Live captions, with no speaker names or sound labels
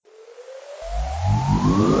Hello,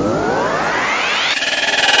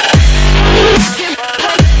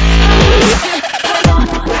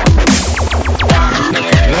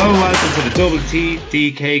 welcome to the Double T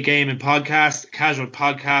DK Gaming Podcast, casual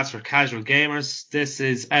podcast for casual gamers. This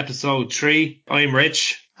is episode 3. I'm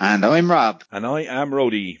Rich. And I'm Rob. And I am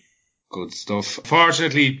Rody. Good stuff.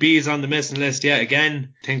 Fortunately, B's on the missing list yet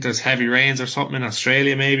again. I think there's heavy rains or something in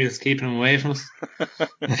Australia maybe that's keeping him away from us.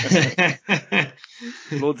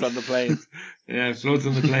 Floods on the plains. Yeah, floods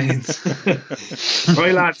on the plains.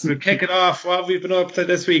 Right lads, we'll kick it off. What have we been up to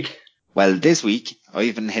this week? Well, this week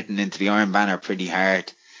I've been hitting into the Iron Banner pretty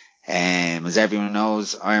hard. As everyone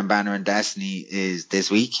knows, Iron Banner and Destiny is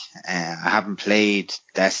this week. I haven't played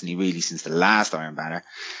Destiny really since the last Iron Banner.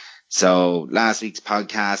 So last week's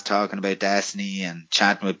podcast talking about Destiny and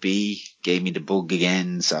chatting with B gave me the bug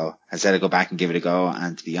again. So I said I'd go back and give it a go.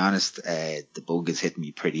 And to be honest, the bug has hit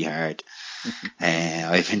me pretty hard.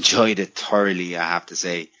 I've enjoyed it thoroughly, I have to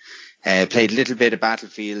say. Played a little bit of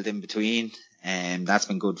Battlefield in between. That's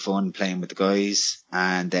been good fun playing with the guys.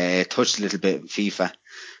 And touched a little bit of FIFA.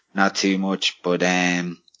 Not too much, but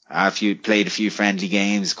played a few friendly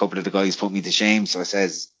games. A couple of the guys put me to shame, so I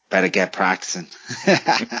says better get practicing.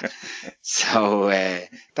 So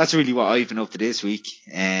that's really what I've been up to this week.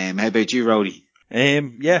 How about you, Rody?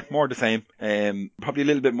 Yeah, more the same. Probably a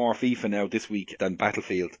little bit more FIFA now this week than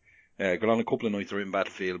Battlefield. Got on a couple of nights in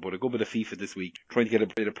Battlefield, but a good bit of FIFA this week. Trying to get a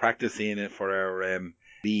bit of practice in it for our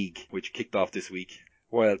league, which kicked off this week.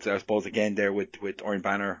 Well, I suppose again there with Iron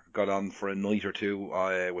Banner, got on for a night or two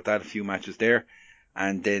with that, a few matches there.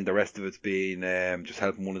 And then the rest of it's been just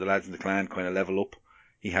helping one of the lads in the clan kind of level up.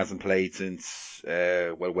 He hasn't played since,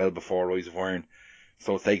 well before Rise of Iron.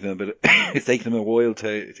 So it's taken him it's taken him a while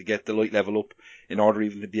to get the light level up in order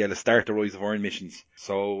even to be able to start the Rise of Iron missions.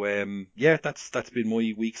 So, yeah, that's been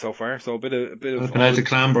my week so far. So a bit of the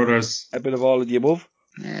Clan Brothers. A bit of all of the above.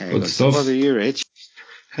 Yeah, good stuff. What are you, Rich?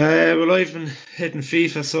 Well, I've been hitting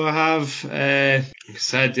FIFA, so I have. Like I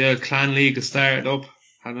said, the Clan League has started up.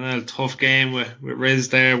 Had a tough game with Riz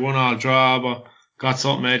there, 1-1 draw, but got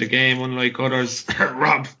something out of the game, unlike others.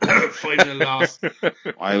 Rob, 5-0 loss.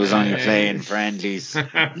 I was only playing friendlies.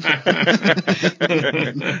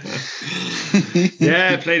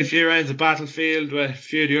 Yeah, played a few rounds of Battlefield with a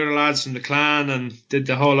few of the other lads from the clan and did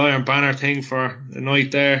the whole Iron Banner thing for a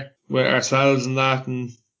night there with ourselves and that,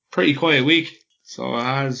 and pretty quiet week. So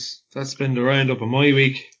that's been the roundup of my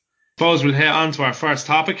week. Suppose we'll hit on to our first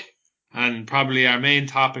topic, and probably our main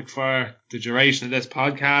topic for the duration of this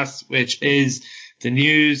podcast, which is the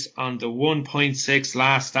news on the 1.6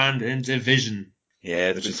 last stand in Division.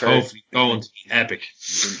 Yeah, which is hopefully going to be epic.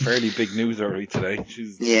 It's been fairly big news already today.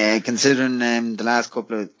 Yeah, considering the last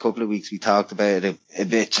couple of weeks we talked about it a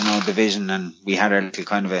bit, Division, and we had our little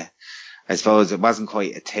kind of I suppose it wasn't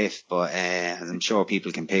quite a tiff, but as I'm sure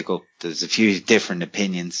people can pick up, there's a few different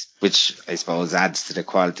opinions, which I suppose adds to the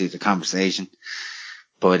quality of the conversation.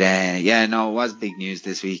 But it was big news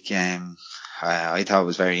this week. I thought it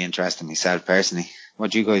was very interesting myself personally.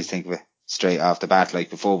 What do you guys think of it straight off the bat, like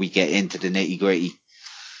before we get into the nitty gritty?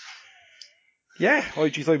 Yeah, I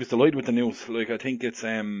was delighted with the news. Like, I think it's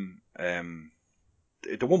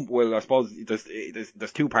the one. Well, I suppose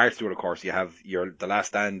there's two parts to it. Of course, you have the Last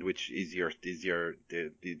Stand, which is the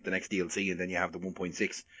next DLC, and then you have the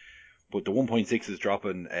 1.6. But the 1.6 is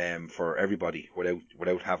dropping for everybody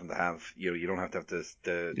without having to have you don't have to have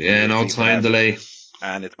the no time delay.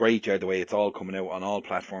 And it's great the way it's all coming out on all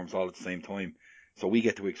platforms all at the same time. So we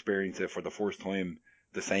get to experience it for the first time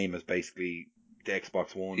the same as basically the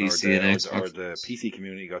Xbox One or the PC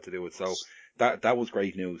community got to do it. So that was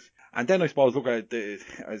great news. And then I suppose look at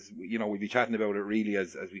as we'll be chatting about it really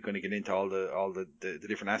as we kind of get into all the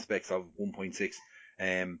different aspects of 1.6.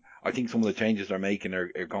 I think some of the changes they're making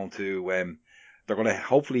are going to they're going to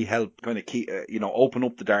hopefully help kind of keep open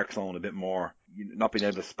up the dark zone a bit more. Not being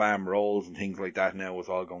able to spam rolls and things like that now is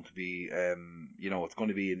all going to be it's going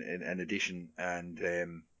to be an addition. And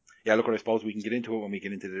look, I suppose we can get into it when we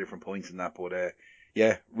get into the different points in that. But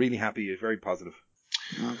really happy, very positive.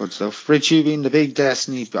 Oh, good stuff. Rich, you being the big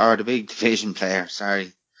Destiny or the big Division player,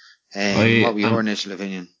 sorry. What was your initial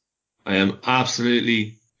opinion? I am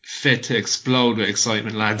absolutely fit to explode with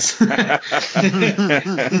excitement, lads. The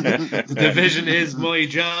Division is my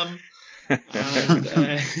jam. And,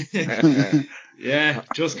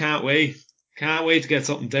 just can't wait. Can't wait to get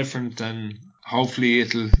something different, and hopefully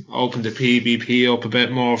it'll open the PvP up a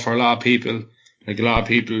bit more for a lot of people. Like a lot of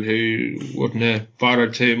people who wouldn't have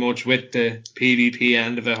bothered too much with the PvP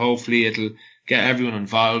end of it. Hopefully it'll get everyone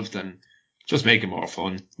involved and just make it more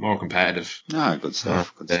fun, more competitive. Good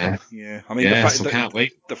stuff. Good stuff. Yeah, I mean, can't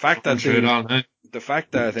wait. The fact that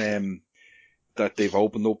that they've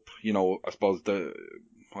opened up, I suppose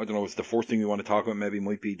I don't know, it's the first thing we want to talk about maybe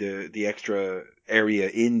might be the extra area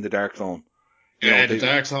in the dark zone. The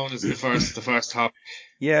dark zone is the first topic.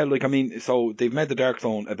 Yeah, so they've made the dark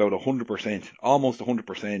zone about 100%, almost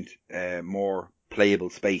 100% more playable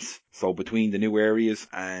space. So between the new areas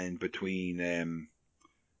and between,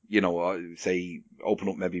 say open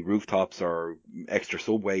up maybe rooftops or extra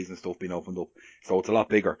subways and stuff being opened up. So it's a lot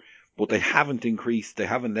bigger. But they haven't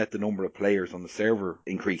let the number of players on the server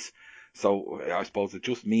increase. So I suppose it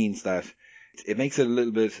just means that it makes it a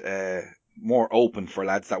little bit more open for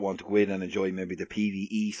lads that want to go in and enjoy maybe the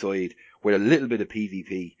PvE side with a little bit of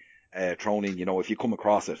PvP thrown in, if you come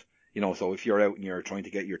across it. So if you're out and you're trying to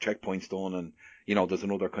get your checkpoints done and, there's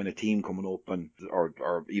another kind of team coming up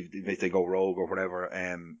or even if they go rogue or whatever,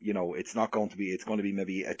 it's going to be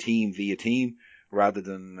maybe a team via team rather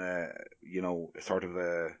than, sort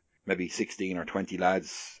of maybe 16 or 20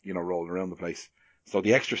 lads, rolling around the place. So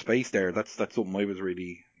the extra space there, that's something I was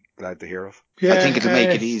really glad to hear of. Yeah, I think it'll make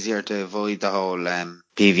it easier to avoid the whole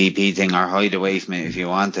PvP thing or hide away from it if you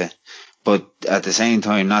want to. But at the same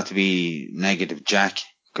time, not to be negative, Jack,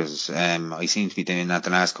 because I seem to be doing that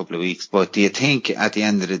the last couple of weeks. But do you think at the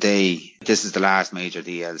end of the day, this is the last major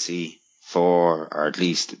DLC or at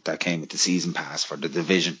least that came with the season pass for the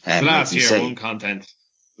Division? Last year, one content.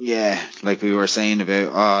 Yeah, like we were saying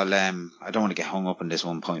about all, I don't want to get hung up on this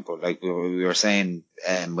one point, but like we were saying,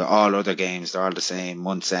 with all other games, they're all the same.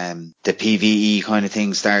 Once, the PvE kind of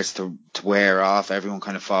thing starts to wear off, everyone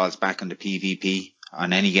kind of falls back on the PvP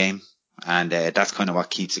on any game. And, that's kind of what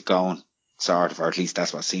keeps it going, sort of, or at least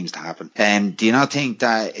that's what seems to happen. Do you not think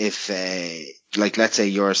that if, let's say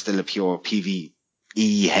you're still a pure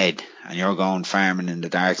PvE head and you're going farming in the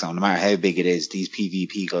dark zone, no matter how big it is, these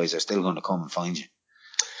PvP guys are still going to come and find you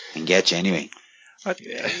and get you anyway.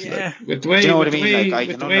 Yeah. Do you know what I mean? Like,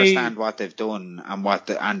 I can understand what they've done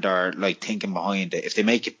and they're like thinking behind it. If they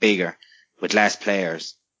make it bigger with less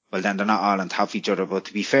players, well then they're not all on top of each other. But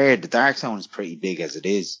to be fair, the dark zone is pretty big as it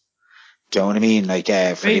is. Do you know what I mean? Like, for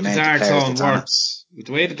the amount of players that's on it. With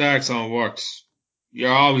the way the dark zone works,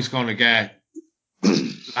 you're always going to get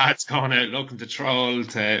lads going out looking to troll,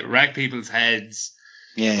 to wreck people's heads.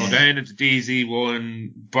 Yeah. Go down into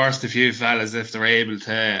DZ1, burst a few fellas if they're able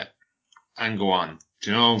to, and go on.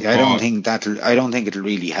 Do you know? Yeah, I don't think it'll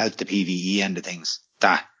really help the PvE end of things.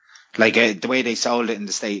 That, like, the way they sold it in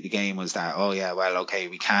the state of the game was that, oh yeah, well, okay,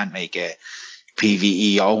 we can't make a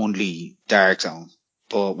PvE only dark zone,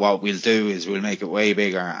 but what we'll do is we'll make it way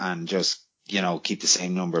bigger and just, keep the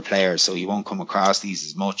same number of players, so you won't come across these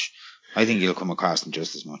as much. I think you'll come across them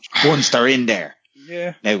just as much once they're in there.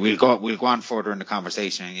 Yeah. Now we'll go on further in the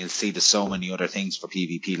conversation and you'll see there's so many other things for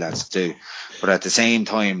PvP lads to do. But at the same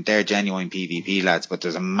time, they're genuine PvP lads, but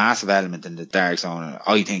there's a massive element in the dark zone,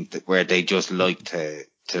 I think, that where they just like to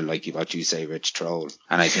like what you say, Rich, troll.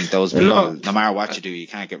 And I think those people, no matter what you do, you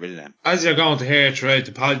can't get rid of them. As you're going to hear throughout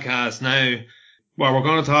the podcast now, what we're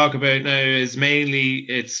going to talk about now is mainly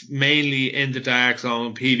in the dark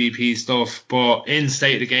zone PvP stuff, but in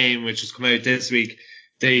State of the Game, which has come out this week,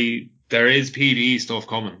 there is PvE stuff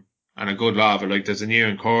coming, and a good lot of it. Like, there's a new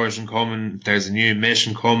incursion coming, there's a new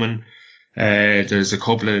mission coming, there's a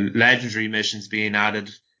couple of legendary missions being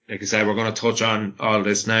added. Like I said, we're going to touch on all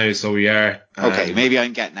this now, so we are. Okay, maybe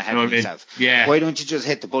I'm getting ahead of myself. Yeah. Why don't you just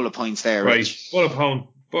hit the bullet points there, Rich? Right,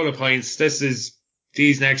 bullet points.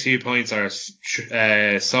 These next few points are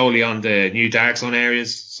solely on the new Dark Zone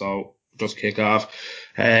areas, so just kick off.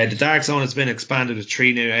 The Dark Zone has been expanded to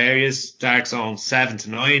 3 new areas: Dark Zone 7 to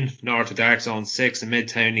 9, north of Dark Zone 6 and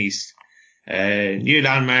Midtown East. New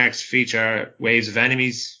landmarks feature waves of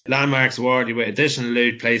enemies. Landmarks award you with additional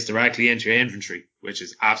loot placed directly into your inventory, which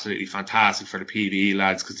is absolutely fantastic for the PvE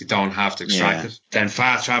lads because they don't have to extract it. Then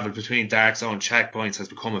fast travel between Dark Zone checkpoints has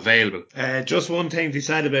become available. Just one thing they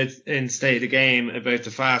said about in State of the Game about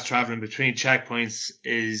the fast traveling between checkpoints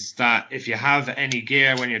is that if you have any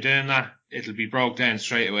gear when you're doing that, it'll be broke down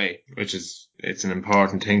straight away, it's an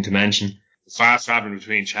important thing to mention. Fast traveling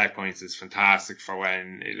between checkpoints is fantastic for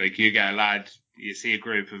when, like, you get a lad, you see a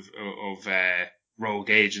group of rogue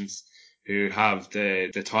agents who have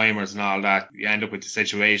the timers and all that. You end up with the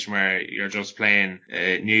situation where you're just playing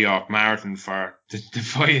New York Marathon for the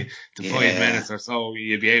 5 minutes or so.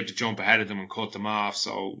 You'll be able to jump ahead of them and cut them off.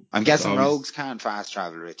 So I'm guessing rogues can't fast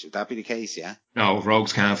travel, Richard. Would that be the case? Yeah. No,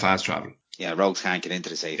 rogues can't fast travel. Yeah, rogues can't get into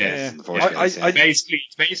the safe houses in the first place.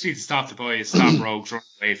 Basically to stop the boys, stop rogues running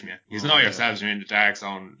away from you. You know yourselves, you're in the dark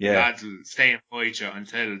zone. Yeah. Lads will stay and fight you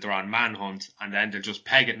until they're on manhunt, and then they'll just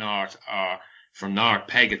peg it north, or from north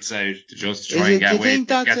peg it south to just try and get away,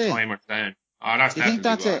 get timers down. Oh, that's definitely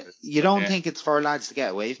what it is. You don't think it's for lads to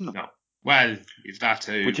get away from them? No. Well, if that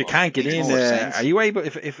too. But you can't get in. Are you able,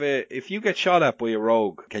 if you get shot at by a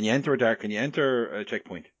rogue, can you enter a dark? Can you enter a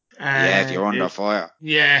checkpoint? Yeah, if you're under fire.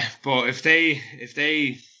 Yeah, but if they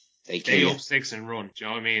kill you. up sticks and run, do you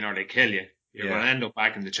know what I mean? Or they kill you, you're going to end up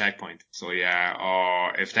back in the checkpoint. So yeah,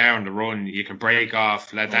 or if they're on the run, you can break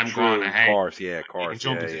off, let them go on ahead. Of course. You can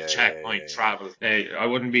jump into the checkpoint, travel. I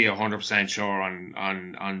wouldn't be 100% sure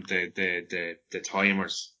on the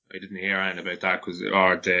timers. I didn't hear anything about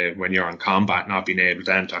that when you're on combat not being able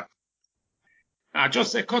to enter.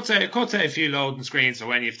 Just it cuts out a few loading screens. So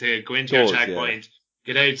when you have to go into your checkpoint,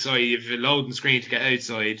 get outside, you have a loading screen to get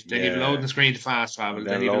outside, then you have a loading screen to fast travel,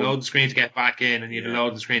 then you have a loading screen to get back in, and you have a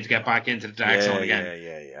loading screen to get back into the dark zone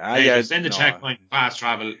again. Just in the checkpoint, fast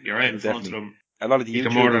travel, you're out in front of them. A lot of the you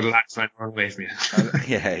can murder the last man run away from you.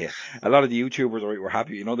 A lot of the YouTubers were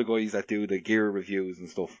happy. You know, the guys that do the gear reviews and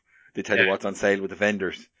stuff, they tell you what's on sale with the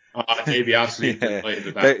vendors. Oh, they'd be absolutely delighted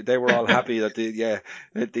with that. They were all happy that they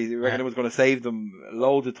reckon it was going to save them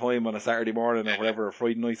loads of time on a Saturday morning or whatever, a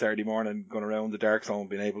Friday night, Saturday morning, going around the dark zone,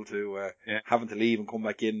 being able to having to leave and come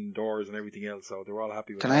back indoors and everything else. So they were all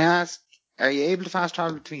happy with that. Can I ask, are you able to fast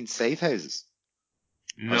travel between safe houses?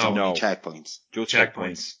 No. Checkpoints. Just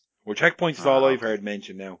checkpoints. Well, checkpoints is all I've heard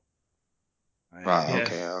mentioned now. Right,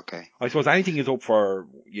 okay. I suppose anything is up for,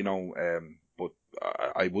 but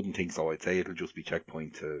I wouldn't think so. I'd say it'll just be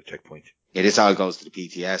checkpoint to checkpoint. Yeah, this all goes to the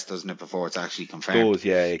PTS, doesn't it, before it's actually confirmed? It does,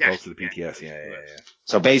 it goes to the PTS, yeah.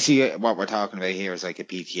 So basically what we're talking about here is like a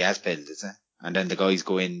PTS build, is it? And then the guys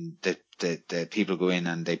go in, the people go in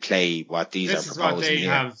and they play what these are proposing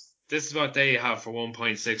here. This is what they have for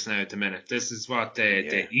 1.6 now at the minute. This is what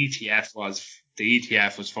the ETF was. The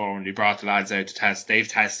ETF was for when they brought the lads out to test. They've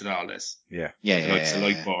tested all this. Yeah. Like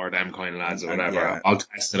Lightboard, them kind of lads or whatever. I'll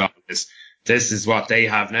tested all this. This is what they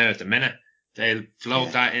have now at the minute. They'll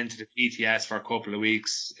float that into the PTS for a couple of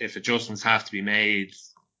weeks. If adjustments have to be made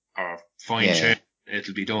or fine-tuned,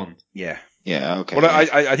 it'll be done. Yeah. Yeah, okay. But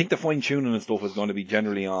I think the fine-tuning and stuff is going to be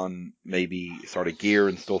generally on maybe sort of gear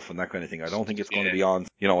and stuff and that kind of thing. I don't think it's going to be on,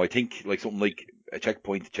 I think like something like a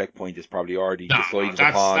checkpoint to checkpoint is probably already decided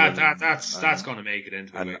upon. That's going to make it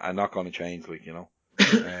into it. And not going to change, okay.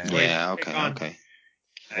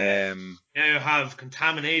 Now you have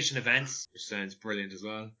contamination events, which sounds brilliant as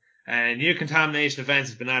well. New contamination events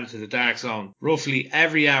have been added to the Dark Zone. Roughly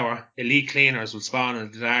every hour, elite cleaners will spawn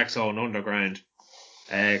in the Dark Zone underground.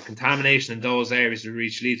 Contamination in those areas will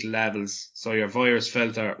reach lethal levels, so your virus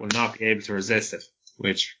filter will not be able to resist it,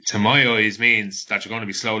 which to my eyes means that you're going to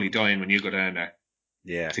be slowly dying when you go down there.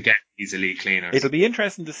 Yeah. To get these elite cleaners. It'll be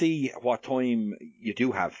interesting to see what time you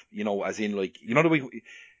do have, as in the way...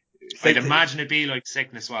 I'd imagine it'd be like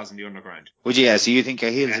sickness was in the underground. Would you? So you think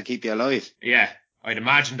your heals will keep you alive? Yeah. I'd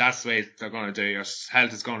imagine that's the way they're going to do. Your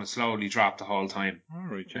health is going to slowly drop the whole time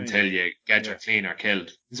until you get your cleaner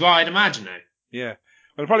killed. Is what I'd imagine now. Yeah.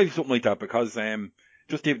 Well, it'll probably be something like that because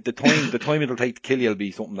just the time it'll take to kill you will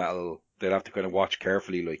be something they'll have to kind of watch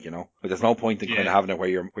carefully, But there's no point in kind of having it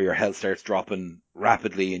where your health starts dropping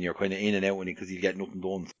rapidly and you're kind of in and out when because you get nothing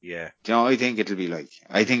done. Yeah. Do you know what I think it'll be like?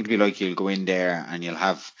 I think it'll be like you'll go in there and you'll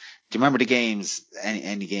have. Do you remember the games?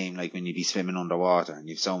 Any game like when you'd be swimming underwater and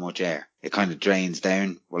you've so much air, it kind of drains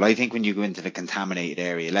down. Well, I think when you go into the contaminated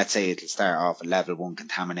area, let's say it'll start off at level 1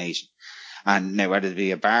 contamination. And now whether it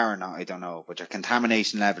be a bar or not, I don't know, but your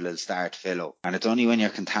contamination level will start to fill up. And it's only when your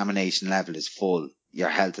contamination level is full, your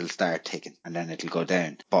health will start ticking and then it'll go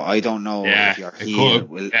down. But I don't know if your heal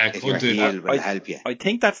will help you. I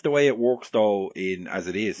think that's the way it works though as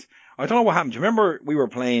it is. I don't know what happened. Do you remember we were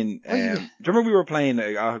playing,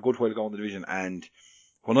 a good while ago in the division, and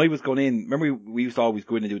when I was going in, remember we used to always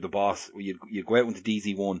go in and do the boss, you'd go out into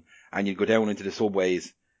DZ1 and you'd go down into the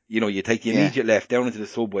subways. You take the immediate left down into the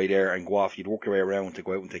subway there and go off. You'd work your way around to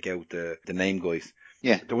go out and take out the name guys.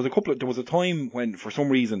 Yeah. There was a time when for some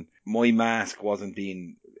reason my mask wasn't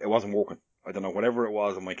working. I don't know, whatever it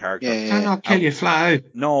was on my character. Can not kill you flat out.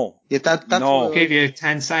 No. Yeah, that's no. Give you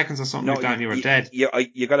 10 seconds or something like that and you were dead.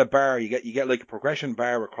 You got a bar, you get like a progression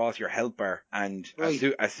bar across your health bar, and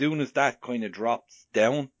as soon as that kind of drops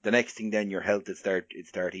down, the next thing then your health start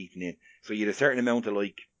eating in. So you had a certain amount of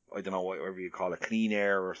I don't know, whatever you call it, clean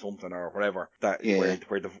air or something or whatever, where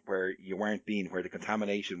you weren't where the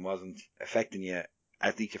contamination wasn't affecting you,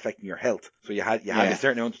 at least affecting your health. So you had a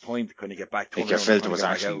certain amount of time to kind of get back to your filter was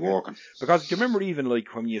actually working. Because do you remember even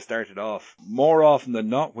when you started off, more often than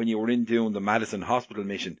not when you were in doing the Madison Hospital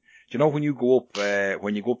mission, do you know when you go up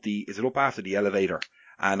is it up after the elevator?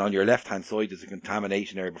 And on your left hand side there's a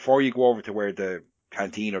contamination area. Before you go over to where the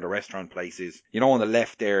canteen or the restaurant place is, you know, on the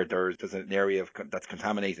left there, there's an area that's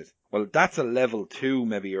contaminated. Well, that's a level 2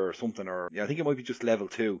 maybe or something, or yeah, I think it might be just level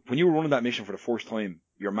 2. When you were running that mission for the first time,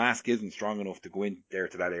 your mask isn't strong enough to go in there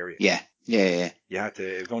to that area. Yeah. You had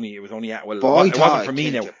to, it was only, well, but it wasn't for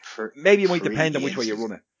me now. Maybe it might depend on which way you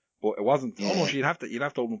run it. But it wasn't. Yeah. Oh no, you'd have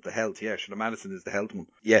to open up the health. Yeah, the medicine is the health one.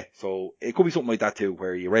 Yeah, so it could be something like that too,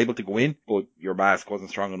 where you're able to go in, but your mask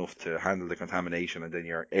wasn't strong enough to handle the contamination, and then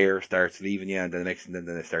your air starts leaving you, and then the next, and then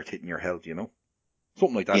it starts hitting your health. You know,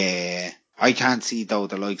 something like that. Yeah, I can't see though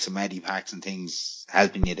the likes of Medipacks and things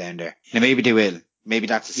helping you down there. Now maybe they will. Maybe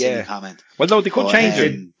that's a silly comment. Well, no, they could change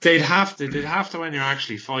it. They'd have to when you're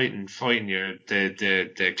actually fighting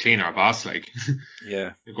the cleaner boss, like.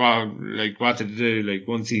 Yeah. What did they do? Like,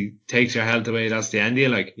 once he takes your health away, that's the end of you.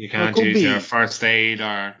 Like, you can't use your first aid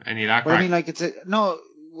or any of that. Well, I mean, like,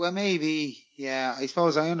 well, maybe, yeah, I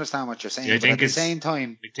suppose I understand what you're saying, but at the same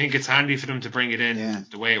time, I think it's handy for them to bring it in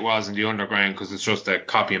the way it was in the underground, because it's just a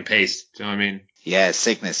copy and paste. Do you know what I mean? Yeah,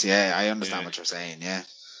 sickness, yeah, I understand what you're saying, yeah.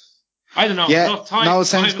 I don't know. Yeah,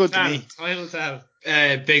 sounds good to me. Time will tell.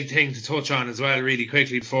 Big thing to touch on as well, really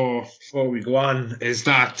quickly before we go on, is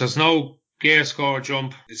that there's no gear score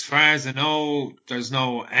jump. As far as I know, there's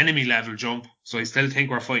no enemy level jump. So I still think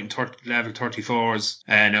we're fighting level 34s.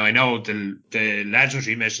 Now I know the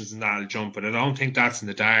legendary missions and that'll jump, but I don't think that's in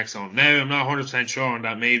the Dark Zone. Now I'm not 100% sure on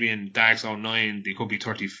that. Maybe in Dark Zone 9 they could be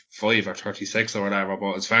 35 or 36 or whatever.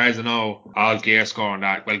 But as far as I know, all gear score on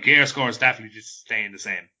that. Well, gear score is definitely just staying the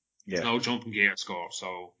same. There's no jumping gear score,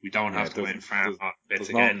 so we don't have to go in and farm bits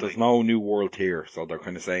again. There's no new world tier, so they're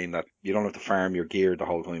kind of saying that you don't have to farm your gear the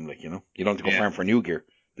whole time, like, you know, you don't have to go farm for new gear.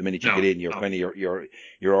 The minute you get in, you're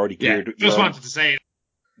you're already geared. Just wanted to say.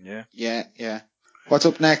 Yeah. What's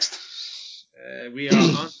up next? We are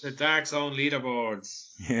on the Dark Zone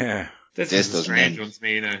leaderboards. Yeah. This is a strange one to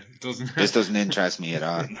me now. This doesn't interest me at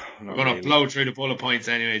all. I'm going to blow through the bullet points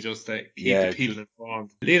anyway, just to keep the people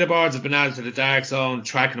informed. Leaderboards have been added to the Dark Zone,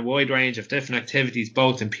 tracking a wide range of different activities,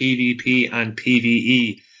 both in PvP and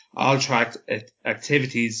PvE. All tracked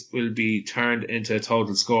activities will be turned into a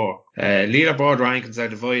total score. Leaderboard rankings are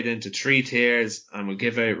divided into 3 tiers and will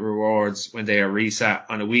give out rewards when they are reset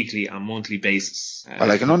on a weekly and monthly basis.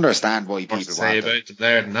 Well, I can understand why people want them. Say about them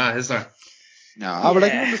there than that, is there? No, but I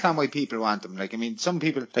can understand why people want them. Like, I mean, some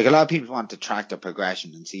people, like a lot of people want to track their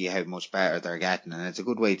progression and see how much better they're getting, and it's a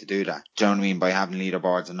good way to do that. Do you know what I mean? By having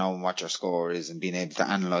leaderboards and knowing what your score is and being able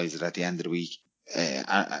to analyse it at the end of the week.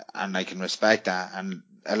 And I can respect that. And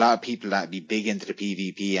a lot of people that be big into the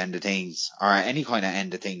PvP end of things, or any kind of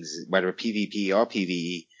end of things, whether PvP or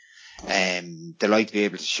PvE, they like to be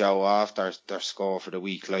able to show off their score for the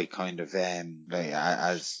week, like kind of like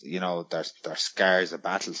as you know, their scars of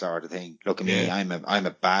battle sort of thing. Look at me, I'm a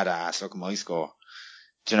badass. Look at my score.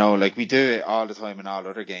 Do you know, like we do it all the time in all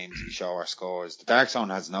other games. We show our scores. The Dark Zone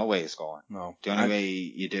has no way of scoring. No, the only way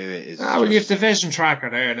you do it is. Well, you have the vision tracker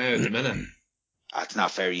there now at the minute. That's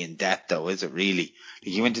not very in depth though, is it really?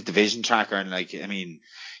 Like you went to Division Tracker and like, I mean,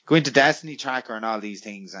 go into Destiny Tracker and all these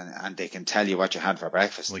things and they can tell you what you had for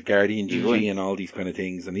breakfast. Like Guardian GG and all these kind of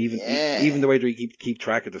things. And even the way they keep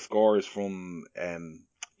track of the scores from, do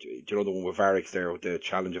you know the one with Varix there with the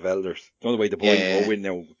Challenge of Elders? Do you know the way the boys go in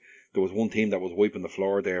now? There was one team that was wiping the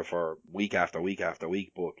floor there for week after week after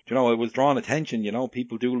week, but you know, it was drawing attention. You know,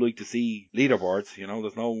 people do like to see leaderboards. You know,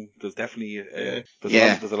 there's definitely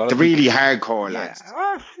there's a lot of the really hardcore lads.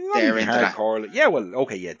 They're into hardcore. Yeah, well,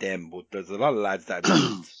 okay, them, but there's a lot of lads that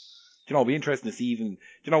you know, it'd be interesting to see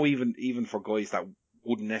even for guys that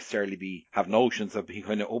wouldn't necessarily have notions of being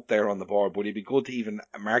kind of up there on the board, but it'd be good to even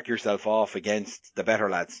mark yourself off against the better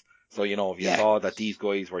lads. So you know, if you saw that these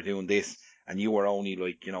guys were doing this, and you were only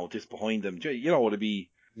like, you know, just behind them, you know, it'd be,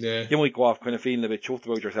 you might go off kind of feeling a bit chuffed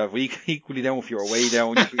about yourself. Equally down, if you were way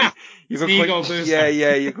down, you could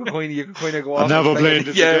kind of go off. I'm never playing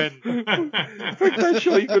this again. Like that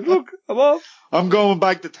show, you could look, I'm off. I'm going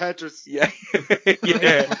back to Tetris. Yeah.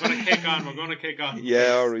 We're gonna kick on.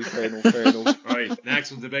 Yeah, alright, fair enough. Right,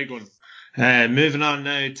 next one's the big one. Moving on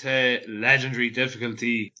now to Legendary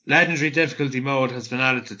Difficulty. Legendary Difficulty mode has been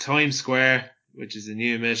added to Times Square, which is a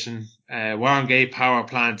new mission, Warrengate Power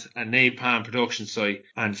Plant and Napalm production site,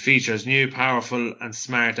 and features new powerful and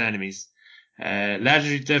smart enemies.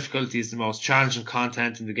 Legendary difficulty is the most challenging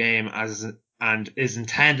content in the game and is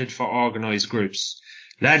intended for organised groups.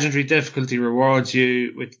 Legendary difficulty rewards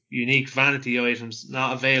you with unique vanity items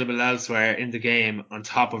not available elsewhere in the game on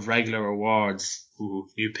top of regular rewards. Ooh,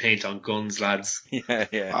 new paint on guns, lads. Yeah.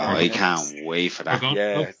 Oh, I can't wait for that.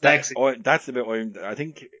 Yeah, that's the bit I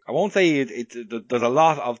think, I won't say there's a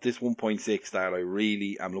lot of this 1.6 that I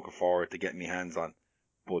really am looking forward to getting my hands on.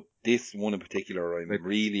 but this one in particular, I'm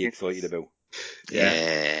really excited about.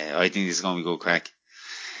 Yeah, I think this is going to be good crack.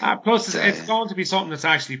 Plus, it's going to be something that's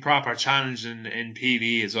actually proper challenging in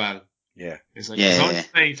PvE as well. Yeah. It's like there's only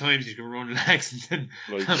many times you can run Lexington.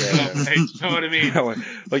 Like, you know what I mean?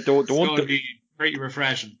 Like the it's going to be pretty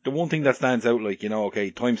refreshing. The one thing that stands out, like,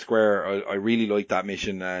 Times Square, I really like that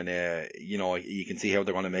mission, and you can see how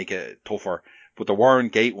they're going to make it tougher. But the Warren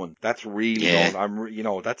Gate one, that's really going.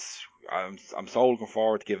 I'm so looking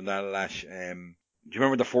forward to giving that a lash. Do you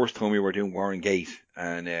remember the first time we were doing Warren Gate?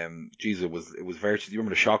 And it was very. Do you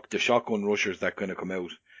remember the shotgun rushers that kind of come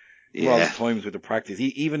out? All the times with the practice,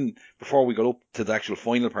 even before we got up to the actual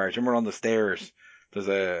final part. Remember on the stairs, there's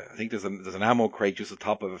an ammo crate just at the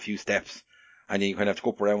top of a few steps, and then you kind of have to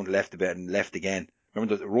go up around left a bit and left again.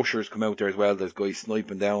 Remember the rushers come out there as well. There's guys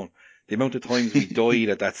sniping down. The amount of times we died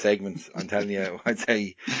at that segment, I'm telling you, I'd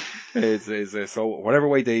say is so whatever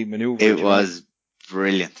way they maneuvered. It was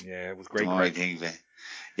brilliant. Yeah, it was great. I think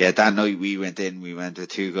that night we went with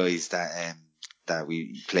two guys that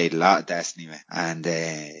we played a lot of Destiny with, and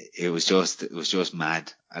it was just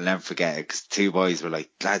mad. I'll never forget it, because two boys were like,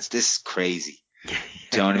 lads, this is crazy. Do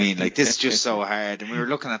you know what I mean? Like, this is just so hard. And we were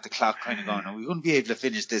looking at the clock kind of going, we wouldn't be able to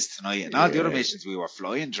finish this tonight. And all the other missions we were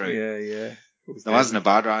flying through. Yeah. There wasn't a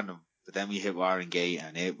bother on them. But then we hit Warren Gate,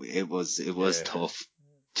 and it was tough.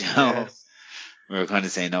 Do you know? We were kind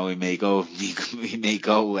of saying, no, we may go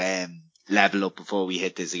level up before we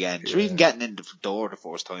hit this again. So even getting in the door the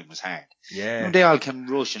first time was hard. Yeah. They all came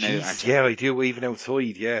rushing out. Yeah, I do. Even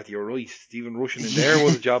outside, yeah, you're right. Even rushing in there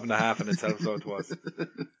was a job and a half in itself, so it was.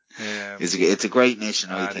 It's a great mission,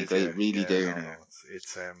 I think. I really do. No,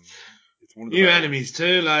 it's one of the new enemies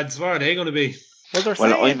too, lads. What are they going to be?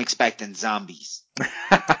 Well, I'm expecting zombies.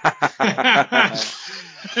 I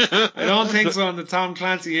don't think so in the Tom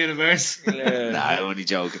Clancy universe. Nah, I'm only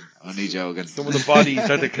joking. Some of the bodies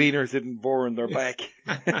that the cleaners didn't burn, they're back.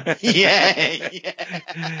 Yeah.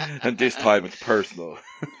 And this time it's personal.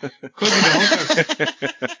 Could be the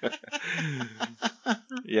hunters.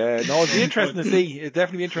 Yeah, no, it'd be interesting to see. It'd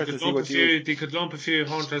definitely be interesting to see what they could lump a few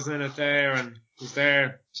hunters in it there, and was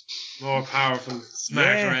there more powerful,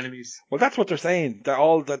 smarter enemies. Well, that's what they're saying.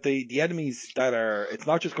 That the enemies that are, it's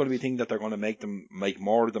not just going to be a thing that they're going to make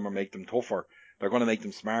more of them or make them tougher. They're going to make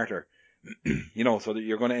them smarter. So that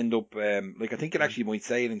you're going to end up, I think it actually might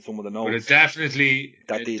say it in some of the notes. But it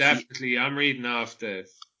definitely, I'm reading off the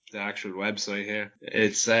actual website here.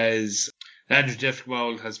 It says, Legendary Difficult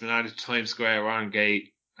Mode has been added to Times Square, Warren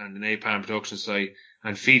Gate, and the Napalm production site,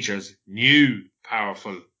 and features new,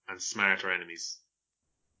 powerful, and smarter enemies.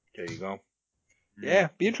 There you go. Yeah,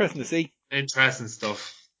 be interesting to see. Interesting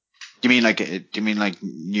stuff. Do you mean like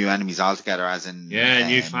new enemies altogether, as in? Yeah,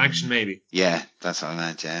 new faction maybe. Yeah, that's what I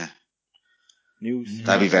meant. Yeah. News.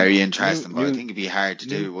 That'd be very interesting, but I think it'd be hard to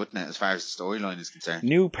do, wouldn't it, as far as the storyline is concerned?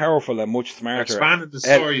 New, powerful, and much smarter. Expanded the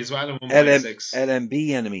story as well in 1.6. LMB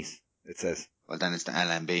enemies, it says. Well, then it's the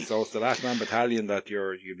LMB. So it's the last man battalion that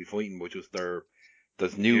you'll be fighting, but just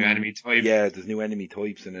there's new enemy type. Yeah, there's new enemy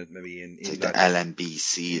types in it, maybe in like the LMB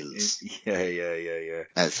SEALs. Yeah.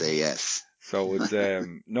 Let's say yes. So it's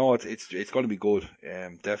it's going to be good.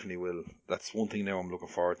 Definitely will. That's one thing now I'm looking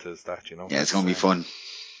forward to, is that, Yeah, it's going to be fun.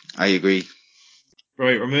 I agree.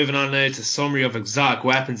 Right, we're moving on now to summary of exotic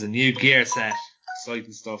weapons and new gear set.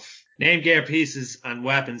 Exciting stuff. Name gear pieces and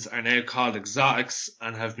weapons are now called exotics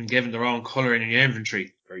and have been given their own colour in your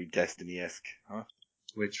inventory. Very Destiny-esque, huh?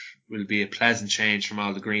 Which will be a pleasant change from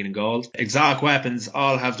all the green and gold. Exotic weapons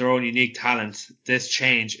all have their own unique talent. This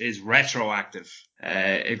change is retroactive.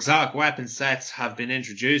 Exotic weapon sets have been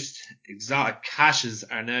introduced. Exotic caches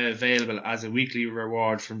are now available as a weekly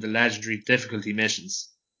reward from the legendary difficulty missions.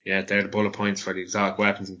 Yeah, they're the bullet points for the exotic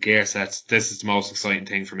weapons and gear sets. This is the most exciting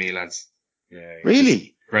thing for me, lads. Yeah.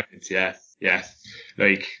 Really? Right, yeah.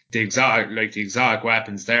 Like the exotic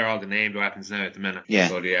weapons, they're all the named weapons now at the minute. Yeah.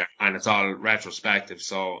 So yeah, and it's all retrospective.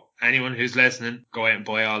 So anyone who's listening, go out and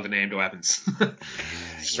buy all the named weapons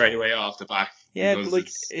straight away off the back. Yeah, but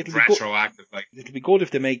it'll retroactive. It'll be good if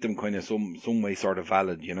they make them kind of some way sort of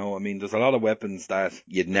valid. I mean, there's a lot of weapons that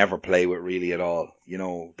you'd never play with really at all.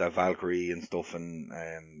 That Valkyrie and stuff, and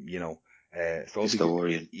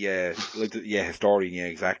Historian. Historian, yeah,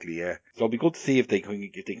 exactly, yeah. So it'll be good to see if they can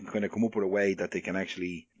kind of come up with a way that they can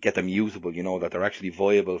actually get them usable, that they're actually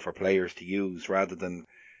viable for players to use, rather than,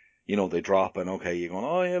 they drop and, okay, you're going,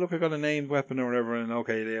 oh yeah, look, I got a named weapon or whatever, and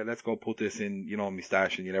okay, yeah, let's go put this in, my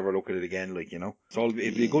stash, and you never look at it again, So it'll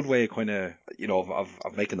be a good way of kind of,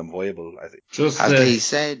 of making them viable, I think. Have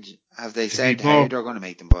they said how they're going to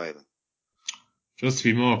make them viable? Just to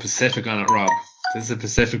be more specific on it, Rob. This is a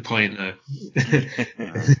Pacific point now.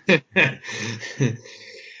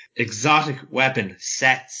 exotic weapon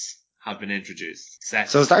sets have been introduced.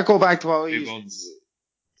 Sets. So does that go back to what we guns?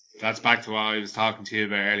 That's back to what I was talking to you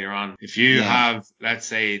about earlier on. If you have, let's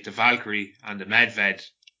say, the Valkyrie and the Medved,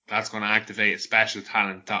 that's going to activate a special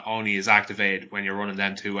talent that only is activated when you're running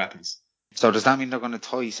them two weapons. So does that mean they're going to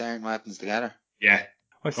tie certain weapons together? Yeah.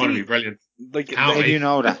 It's going to be brilliant. Like, how do you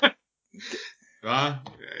know that? Well,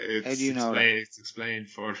 how do you know that? It's explained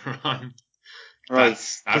further on. Right.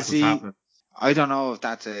 That's what's happening. I don't know if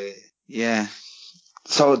that's a... Yeah.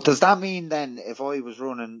 So does that mean then if I was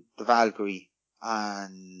running the Valkyrie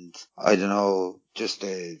and, I don't know, just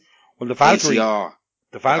a... Well, the Valkyrie... ACR,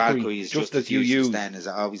 the Valkyrie is just as you use then as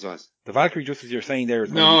it always was. The Valkyrie, just as you're saying there...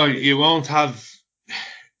 you won't have...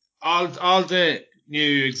 All the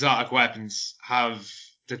new exotic weapons have...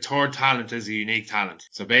 The third talent is a unique talent.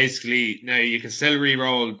 So basically, now you can still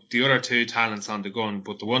re-roll the other two talents on the gun,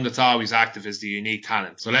 but the one that's always active is the unique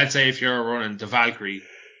talent. So let's say if you're running the Valkyrie,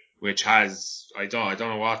 which has, I don't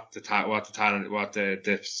know what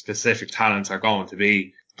the specific talents are going to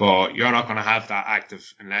be, but you're not going to have that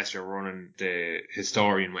active unless you're running the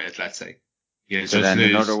Historian with it, let's say. You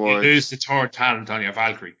lose the third talent on your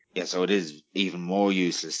Valkyrie. Yeah, so it is even more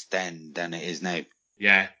useless than it is now.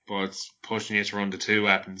 Yeah, but it's pushing you to run the two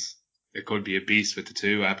weapons. It could be a beast with the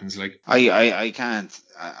two weapons, like. I can't.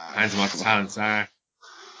 Depends on what the talents are.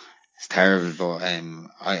 It's terrible, but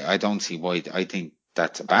I don't see why. I think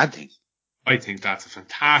that's a bad thing. I think that's a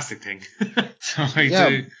fantastic thing. So I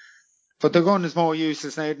do. But the gun is more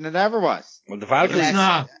useless now than it ever was. Well, the Valkyrie. It's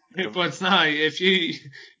not. But it's not. If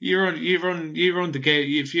you run the game,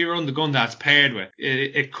 if you run the gun that's paired with,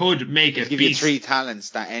 it could make it. Give you three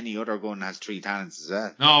talents that any other gun has three talents as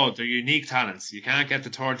well. No, they're unique talents. You can't get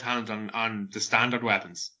the third talent on the standard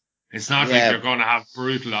weapons. It's not like you're going to have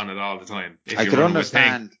brutal on it all the time. I could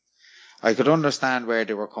understand. I could understand where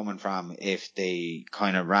they were coming from if they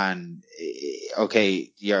kind of ran.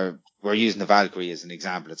 Okay, we're using the Valkyrie as an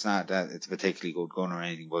example. It's not that it's a particularly good gun or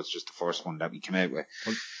anything, but it's just the first one that we came out with.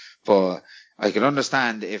 But I could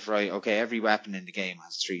understand if, every weapon in the game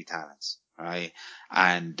has three talents, right?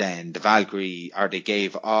 And then the Valkyrie, or they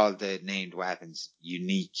gave all the named weapons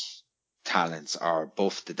unique talents or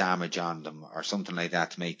buff the damage on them or something like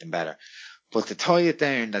that to make them better. But to tie it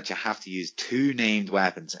down that you have to use two named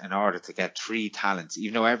weapons in order to get three talents,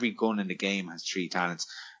 even though every gun in the game has three talents,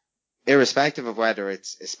 irrespective of whether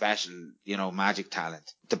it's a special, magic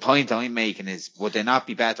talent. The point I'm making is, would they not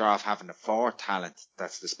be better off having the fourth talent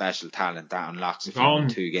that's the special talent that unlocks if you win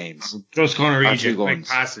two games? I'm just going to read you a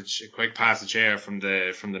quick passage here from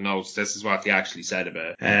the notes. This is what they actually said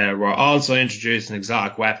about it. We're also introducing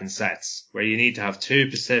exotic weapon sets where you need to have two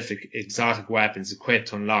specific exotic weapons equipped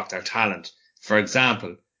to unlock their talent. For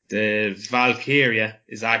example, the Valkyria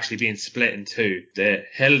is actually being split in two, the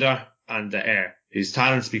Hilda and the Air, whose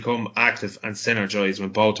talents become active and synergize when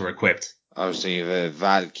both are equipped. Oh, so you have a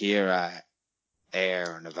Valkyria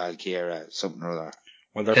Air and a Valkyria something or other.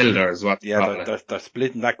 Well, they're Hilda is what they're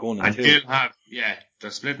splitting that gun in two. And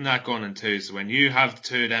they're splitting that gun in two, so when you have the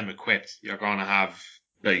two of them equipped, you're going to have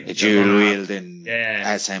like a dual wielding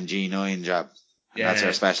SMG9 job. And that's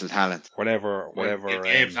our special talent. Whatever. You're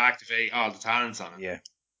able to activate all the talents on it. Yeah.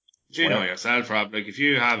 Do you know yourself, Rob? Like if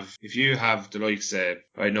you have the likes of,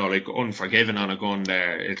 like Unforgiven on a gun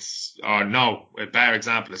there, a better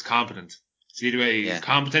example is Competent. See the way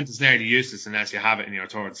Competent is nearly useless unless you have it in your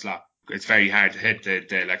third slot. It's very hard to hit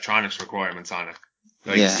the electronics requirements on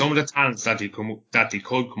it. Some of the talents that they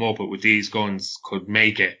could come up with these guns could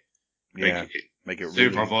make it make it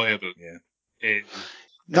super really viable. Yeah.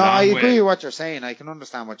 No, I agree with what you're saying. I can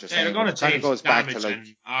understand what you're saying. They're going to change goes damage back to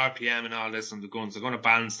and RPM and all this on the guns. They're going to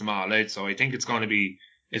balance them all out. So I think it's going to be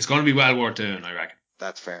well worth doing, I reckon.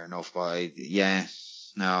 That's fair enough. But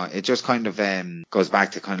it just kind of goes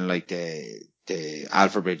back to kind of like the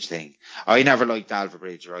Alpha Bridge thing. I never liked Alpha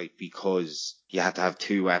Bridge, right? Because you had to have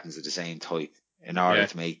two weapons of the same type in order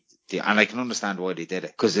to make and I can understand why they did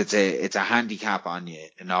it. Because it's a handicap on you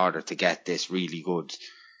in order to get this really good,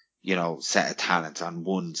 set of talents on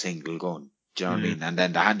one single gun. Do you know what I mean? And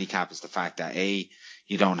then the handicap is the fact that A,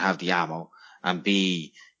 you don't have the ammo, and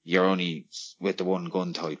B, you're only with the one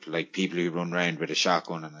gun type, like people who run around with a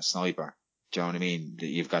shotgun and a sniper. Do you know what I mean?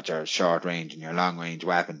 You've got your short range and your long range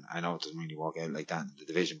weapon. I know it doesn't really work out like that in the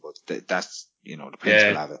division, but that's, the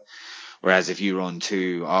principle of it. Whereas if you run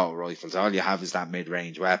two auto rifles, all you have is that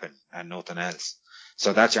mid-range weapon and nothing else.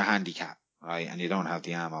 So that's your handicap, right? And you don't have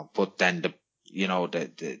the ammo. But then the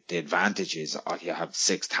advantage is you have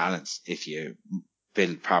 6 talents if you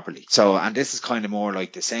build properly. So, and this is kind of more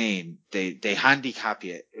like the same. They handicap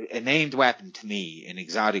you. A named weapon to me, an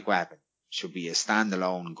exotic weapon, should be a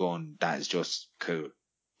standalone gun that is just cool.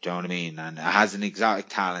 Do you know what I mean? And it has an exotic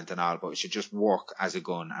talent and all, but it should just work as a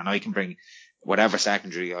gun. And I can bring whatever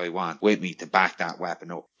secondary I want with me to back that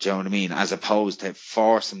weapon up. Do you know what I mean? As opposed to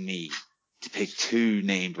forcing me to pick 2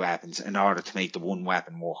 named weapons in order to make the one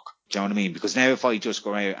weapon work. Do you know what I mean? Because now if I just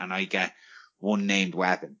go out and I get one named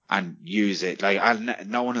weapon and use it, like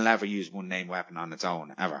no one will ever use one named weapon on its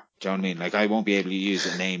own, ever. Do you know what I mean? Like I won't be able to use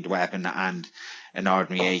a named weapon and an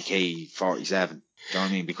ordinary AK-47. Do you know what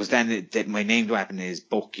I mean? Because then my named weapon is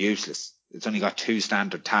buck useless. It's only got 2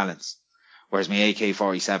 standard talents. Whereas my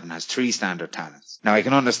AK-47 has 3 standard talents. Now I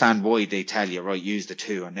can understand why they tell you, right, use the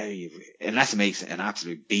 2, and now unless it makes it an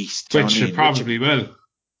absolute beast. Which it probably will.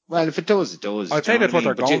 Well, if it does, it does. I'd say that's what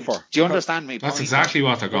they're going for. Do you understand me? That's exactly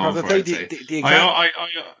what they're going for. I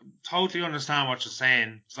totally understand what you're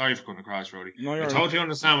saying. Sorry for coming across, Roddy. No, I totally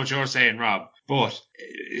understand what you're saying, Rob. But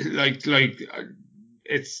they're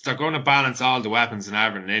going to balance all the weapons and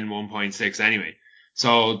everything in 1.6 anyway.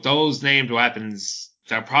 So those named weapons,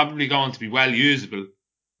 they're probably going to be well usable.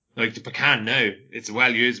 Like the Pecan now, it's a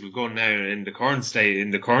well usable gun now in the current state,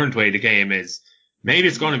 in the current way the game is. Maybe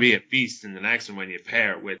it's going to be a beast in the next one when you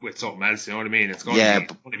pair it with something else, you know what I mean? It's going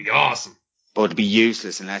to be awesome. But it'll be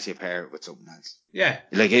useless unless you pair it with something else. Yeah.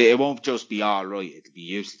 Like, it won't just be alright, it'll be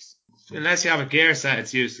useless. Unless you have a gear set,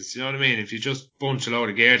 it's useless, you know what I mean? If you just bunch a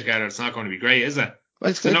load of gear together, it's not going to be great, is it?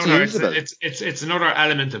 Well, it's another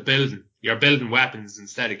element of building. You're building weapons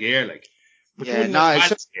instead of gear, like. But I'm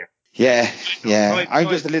just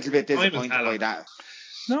a little bit disappointed by that.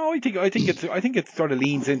 No, I think it sort of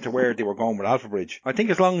leans into where they were going with Alpha Bridge. I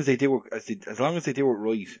think as long as they do it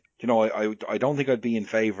right, you know, I don't think I'd be in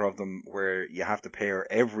favour of them where you have to pair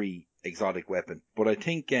every exotic weapon. But I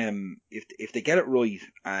think if they get it right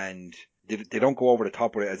and they don't go over the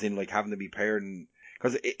top with it, as in like having to be paired,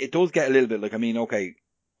 because it does get a little bit like, I mean, okay,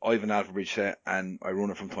 I have an Alpha Bridge set and I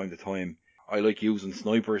run it from time to time. I like using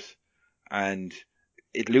snipers, and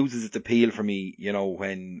it loses its appeal for me, you know,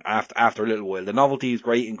 when after a little while. The novelty is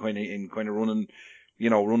great in kind of running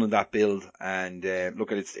that build, and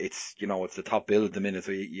look at it's you know, it's the top build at the minute,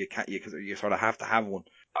 so you sort of have to have one.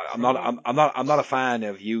 I'm not a fan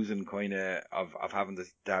of using of having to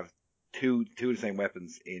have two of the same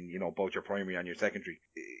weapons in, you know, both your primary and your secondary.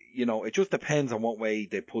 You know, it just depends on what way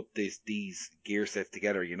they put these gear sets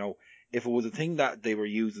together. You know, if it was a thing that they were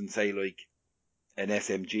using, say like an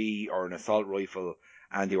SMG or an assault rifle,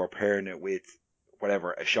 and they were pairing it with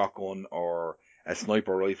whatever, a shotgun or a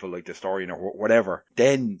sniper rifle like the Storian or whatever,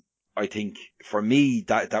 then I think for me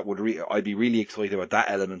that would I'd be really excited about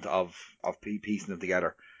that element of piecing them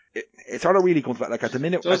together. It sort of really comes back, like at the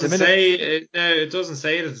minute. It doesn't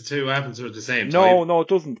say that the 2 weapons are the same. No, it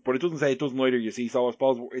doesn't. But it doesn't say it doesn't either. You see, so I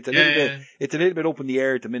suppose it's a little bit up in the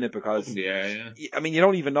air at the minute, because I mean, you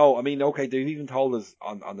don't even know. I mean, okay, they've even told us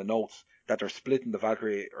on the notes that they're splitting the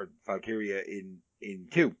Valkyria in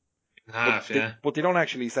 2. Half, but they don't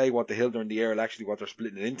actually say what the Hilda and the Air actually what they're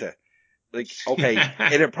splitting it into. Like, okay,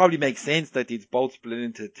 it'd probably make sense that they'd both split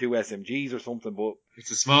into 2 SMGs or something, but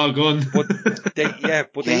it's a small gun. But they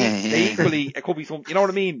equally, it could be something. You know what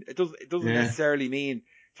I mean? It doesn't necessarily mean,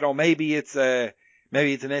 you know, maybe it's an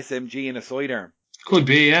SMG and a sidearm. Could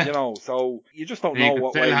be, yeah. You know, so you just don't know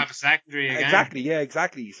what way. Still have a secondary again. Exactly, yeah,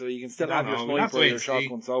 exactly. So you can still have your sniper or your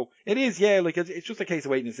shotgun. So it is, yeah, like it's just a case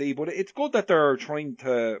of waiting to see. But it's good that they're trying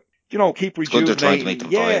to, you know, keep rejuvenating.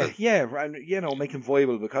 Viable. And you know, make them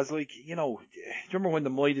viable, because, like, you know, do you remember when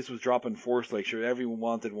the Midas was dropping first? Like, sure, everyone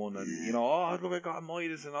wanted one, and you know, oh look, I got a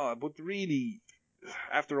Midas and all. But really,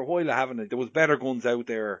 after a while of having it, there was better guns out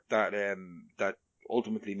there that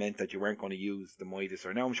ultimately meant that you weren't going to use the Midas.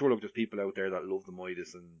 Or now I'm sure there's people out there that love the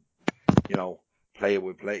Midas and, you know,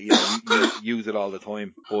 use it all the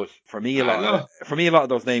time. But for me, a lot of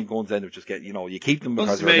those named guns end up just getting, you know, you keep them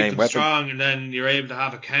because they're a named weapon. Strong, and then you're able to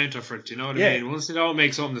have a counter for it. You know what I mean? Once they don't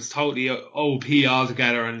make something that's totally OP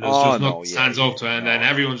altogether, and there's just nothing stands up to it, and then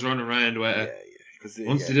everyone's running around with it.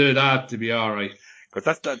 Once they do that, they'll be all right.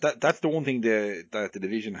 Because that's the one thing that the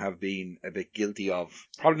Division have been a bit guilty of.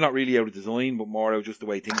 Probably not really out of design, but more out just the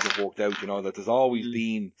way things have worked out. You know, that there's always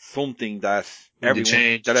been something that everyone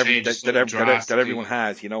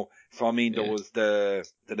has. You know, so I mean, there was the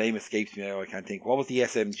name escapes me now. I can't think. What was the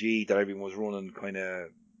SMG that everyone was running? Kind of.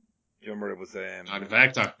 Do you remember it was the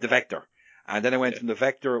Vector? The Vector, and then it went from the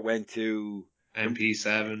Vector. It went to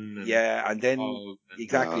MP7. And then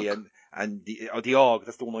exactly and the AUG,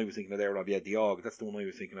 that's the one I was thinking of there, Rob. Yeah, the AUG, that's the one I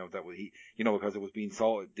was thinking of. That was you know, because it was being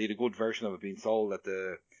sold. They had a good version of it being sold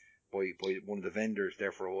by one of the vendors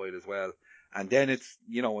there for a while as well. And then it's,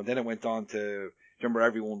 you know, and then it went on to, remember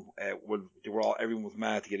everyone everyone was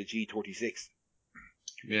mad to get a G36.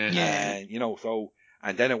 Yeah. And you know, so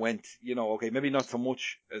And then it went, okay, maybe not so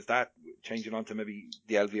much as that, changing on to maybe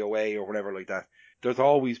the LVOA or whatever like that. There's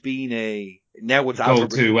always been now it's Alpha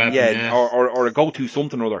Bridge. Go-to weapon, yeah. Or a go-to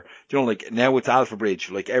something or other. Like now it's Alpha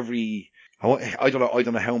Bridge. Like I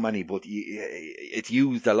don't know how many, but it's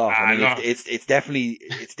used a lot. I mean, it's definitely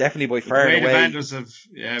by far and away.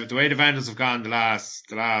 The way the Vandals have gone the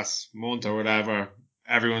last month or whatever,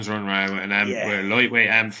 everyone's running around with with a lightweight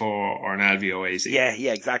M4 or an LVOAC.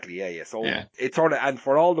 Yeah, exactly. Yeah. So it's sort of, and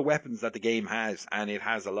for all the weapons that the game has, and it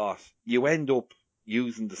has a lot, you end up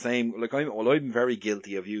using the same. Like I'm very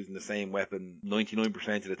guilty of using the same weapon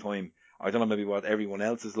 99% of the time. I don't know maybe what everyone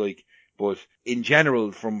else is like, but in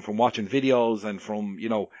general, from watching videos and from,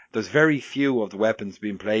 there's very few of the weapons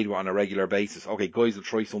being played with on a regular basis. Okay, guys will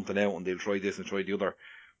try something out and they'll try this and try the other,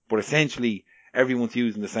 but essentially everyone's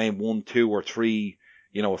using the same 1, 2 or 3,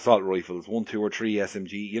 assault rifles, 1, 2 or 3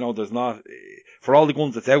 SMG. There's not, for all the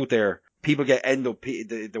guns that's out there, people end up,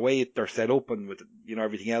 the way they're set up and with,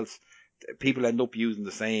 everything else, people end up using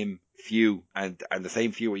the same few and the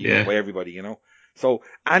same few are used by everybody, So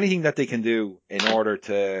anything that they can do in order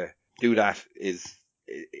to do that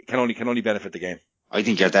can only benefit the game. I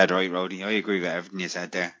think you're dead right, Rody. I agree with everything you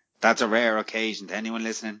said there. That's a rare occasion to anyone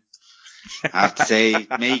listening. I have to say,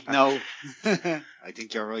 make no. I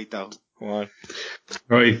think you're right, though. Go on.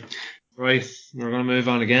 Right. We're going to move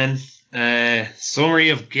on again. Summary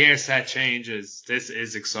of gear set changes. This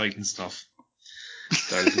is exciting stuff.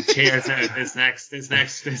 There's tears out this next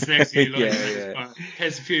few lines.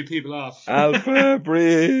 Piss a few people off. Alpha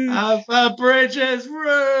Bridge is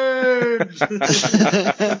ruined.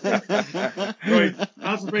 Right.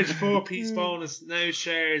 Alpha Bridge 4-piece bonus now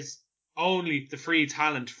shares only the free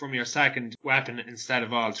talent from your second weapon instead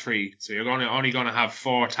of all 3. So you're only going to have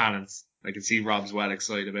 4 talents. I can see Rob's well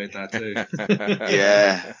excited about that too.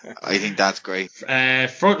 Yeah, I think that's great.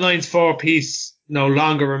 Frontline's 4-piece no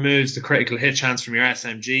longer removes the critical hit chance from your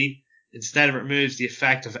SMG. Instead, it removes the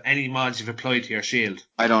effect of any mods you've applied to your shield.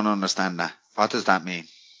 I don't understand that. What does that mean?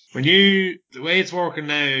 The way it's working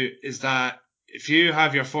now is that if you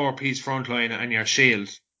have your 4-piece frontline and your shield,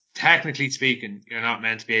 technically speaking, you're not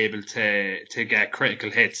meant to be able to get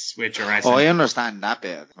critical hits with your SMG. Oh, I understand that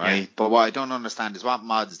bit, right? Yeah. But what I don't understand is what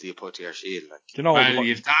mods do you put to your shield?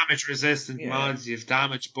 You've damage resistant mods, you've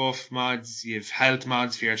damage buff mods, you've health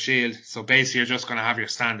mods for your shield. So basically, you're just going to have your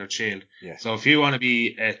standard shield. Yeah. So if you want to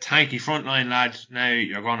be a tanky frontline lad, now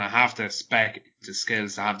you're going to have to spec the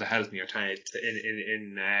skills to have the health in your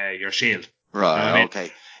your shield. Right. You know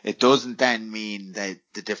okay. It doesn't then mean that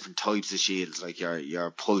the different types of shields, like your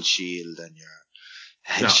pulse shield and your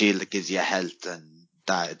head shield that gives you health and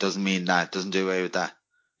that. It doesn't mean that. It doesn't do away with that.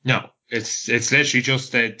 No, it's literally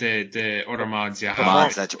just the other mods you have.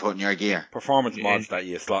 Mods that you put in your gear. Performance mods that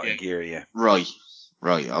you slot in gear, yeah. Right.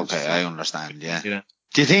 Okay, I understand. Yeah.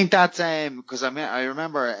 Do you think that's because I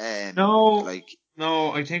remember No,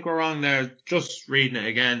 I think we're wrong there. Just reading it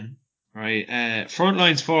again. Right,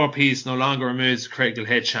 Frontline's 4-piece no longer removes critical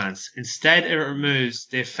hit chance. Instead, it removes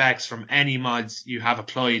the effects from any mods you have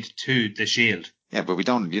applied to the shield. Yeah, but you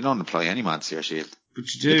don't apply any mods to your shield.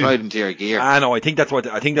 But you do. You apply them to your gear. No, I think that's what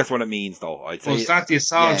it means, though. I'd say. Is that the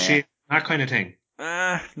assault shield? That kind of thing.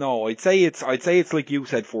 No, I'd say it's like you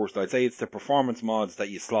said first. I'd say it's the performance mods that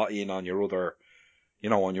you slot in on your other,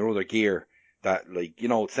 on your other gear. That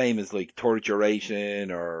same as like turret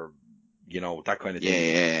duration or. That kind of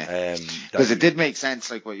thing. Yeah. Because it did make sense,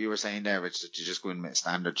 like what you were saying there, Rich, that you just go in with a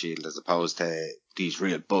standard shield as opposed to these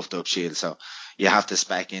real buffed up shields. So you have to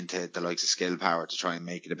spec into the likes of skill power to try and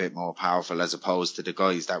make it a bit more powerful as opposed to the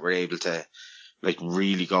guys that were able to like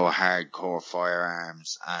really go hardcore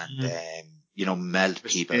firearms and, melt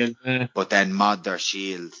people, but then mod their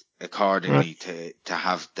shield accordingly to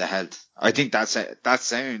have the health. I think that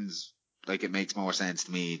sounds like it makes more sense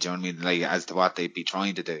to me, do you know what I mean? Like, as to what they'd be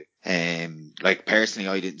trying to do. Like, personally,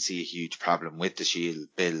 I didn't see a huge problem with the shield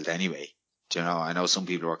build anyway. Do you know? I know some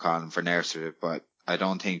people were calling for nerfs to it, but I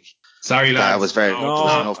don't think. Sorry, lads. That was very.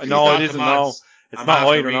 No, it isn't. No, it's not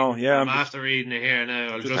either. No, yeah. I'm after reading it here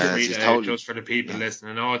now. I'll just read it out just for the people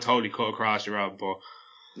listening. I know I totally cut across you, Rob, but.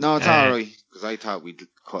 No, it's alright, because I thought we'd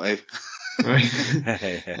cut out. Right.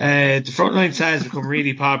 The Frontline has become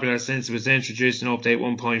really popular since it was introduced in Update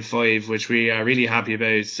 1.5, which we are really happy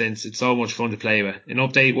about since it's so much fun to play with. In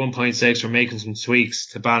Update 1.6, we're making some tweaks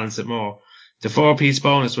to balance it more. The 4-piece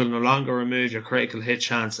bonus will no longer remove your critical hit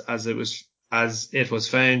chance as it was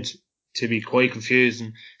found to be quite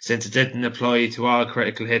confusing since it didn't apply to all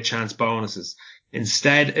critical hit chance bonuses.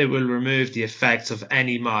 Instead, it will remove the effects of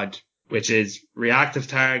any mod, which is reactive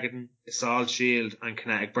targeting, assault shield, and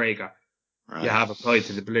kinetic breaker. you have applied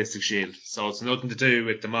to the ballistic shield. So it's nothing to do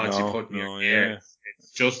with the mods you put in your gear.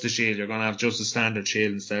 It's just the shield. You're going to have just a standard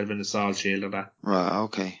shield instead of an assault shield or that. Right,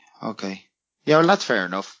 okay. Yeah, well, that's fair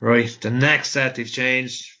enough. Right, the next set they've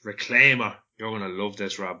changed, Reclaimer. You're going to love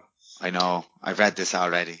this, Rob. I know. I've read this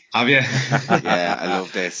already. Have you? Yeah, I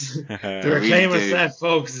love this. The Reclaimer set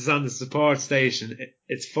focuses on the support station.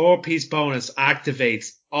 Its 4-piece bonus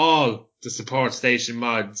activates all the support station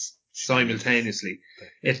mods simultaneously.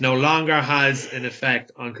 It no longer has an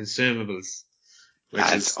effect on consumables,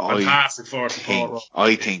 which is fantastic for support.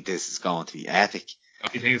 I think this is going to be epic. I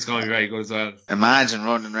think it's going to be very good as well. Imagine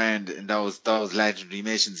running around in those legendary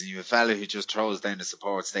missions and you have a fella who just throws down the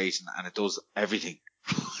support station and it does everything.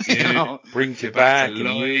 You know? Brings you back and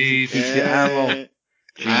music, gives you ammo.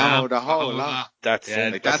 Ammo, the whole lot. That's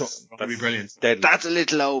be brilliant. Deadly. That's a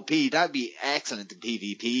little OP. That'd be excellent in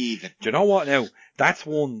PvP even. Do you know what now? That's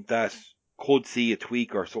one that could see a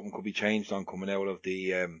tweak or something could be changed on coming out of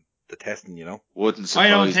the testing, you know? Wouldn't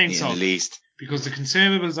surprise me in the least. Because the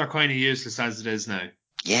consumables are kind of useless as it is now.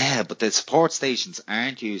 Yeah, but the support stations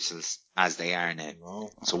aren't useless as they are now.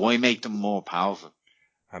 No. So why make them more powerful?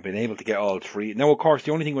 I've been able to get all three. Now, of course,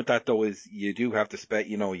 the only thing with that, though, is you do have to spec,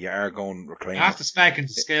 you are going Reclaimer. You have to spec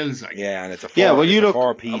into skills. Like. Yeah, and it's a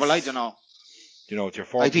 4-piece. Well, I don't know. It's your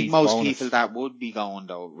 4-piece I think most bonus. people that would be going,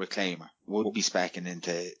 though, Reclaimer, would be specing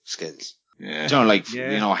into skills. Yeah.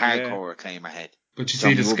 Hardcore Reclaimer head. But you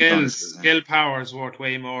see, the skill power is worth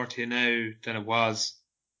way more to you now than it was.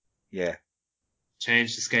 Yeah.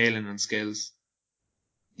 Change the scaling on skills.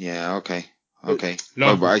 Yeah, okay.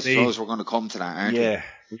 Well, I suppose we're going to come to that, aren't we? Yeah.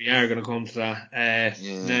 We are going to come to that.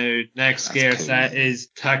 Now, next gear set is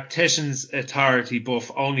Tactician's Authority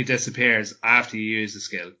buff only disappears after you use the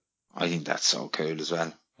skill. I think that's so cool as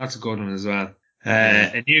well. That's a good one as well.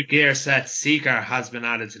 A new gear set, Seeker, has been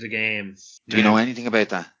added to the game. Do you know anything about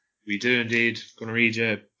that? We do indeed. Going to read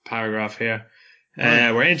you a paragraph here.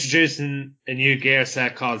 We're introducing a new gear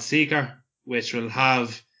set called Seeker, which will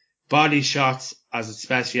have body shots as its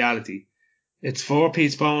speciality. Its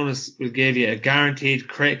 4-piece bonus will give you a guaranteed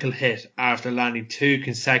critical hit after landing 2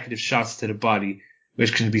 consecutive shots to the body,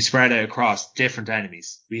 which can be spread out across different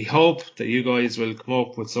enemies. We hope that you guys will come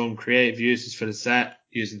up with some creative uses for the set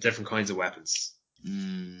using different kinds of weapons.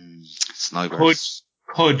 Snipers.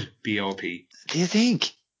 Could be OP. Do you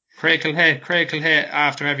think? Critical hit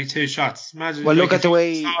after every 2 shots. Imagine. Well, look at the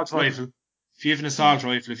way. Assault rifle. If you have an assault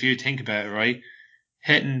rifle, if you think about it, right?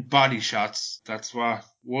 Hitting body shots, that's what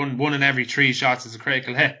one in every 3 shots is a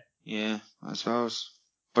critical hit. Yeah, I suppose.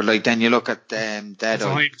 But then you look at Deadeye. It's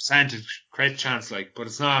a high percentage crit chance, but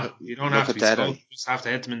it's not. You don't have to be slow. You just have to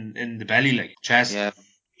hit them in the belly, chest. Yeah,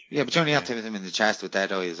 but you only have to hit them in the chest with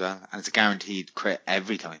Deadeye as well, and it's a guaranteed crit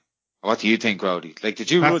every time. What do you think, Roddy?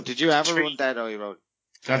 Did you ever run Deadeye, Roddy?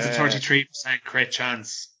 That's a 33% crit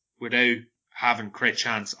chance without having crit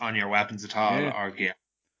chance on your weapons at all or gear.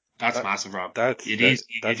 That's massive, Rob. You'd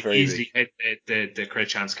easily hit the crit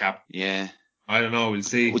chance cap. Yeah. I don't know. We'll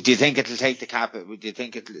see. Do you think it'll take the cap? Do you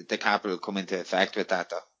think the cap will come into effect with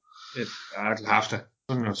that, though? It'll have to.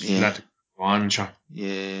 Let it go on, sure.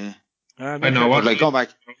 Yeah. I know what. Go back.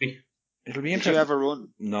 It'll be interesting. Did you ever run?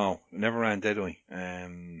 No, never ran Deadeye.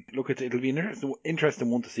 It'll be an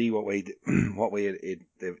interesting one to see what way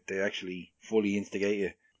they actually fully instigate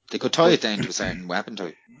you. They could tie it down to a certain weapon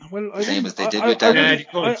type. Well, same as they did with Deadeye.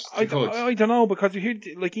 I don't know, because you hear,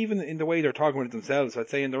 even in the way they're talking about it themselves, I'd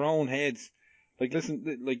say in their own heads,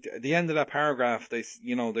 listen, at the end of that paragraph, they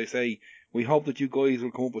say, we hope that you guys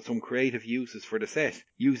will come up with some creative uses for the set,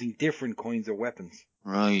 using different kinds of weapons.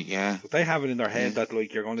 Right, yeah. So they have it in their head that,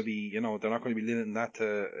 you're going to be, they're not going to be limiting that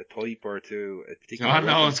to a type or to a particular weapon.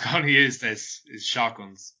 No, it's going to use this is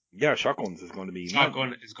shotguns. Yeah, shotguns is going to be...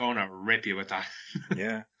 Shotgun is going to rip you with that.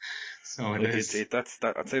 Yeah. So it is.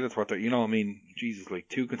 I'd say that's what they're... Jesus,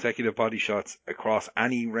 2 consecutive body shots across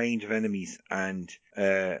any range of enemies, and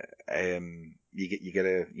you get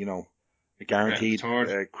a guaranteed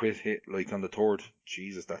crit hit on the third.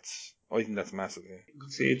 Jesus, I think that's massive. Yeah.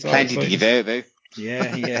 See, it's plenty to give out about.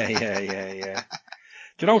 Yeah.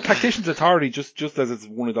 Do you know, Tactician's Authority, just as it's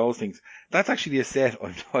one of those things, that's actually a set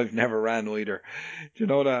I've never ran either. Do you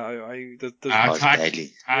know that?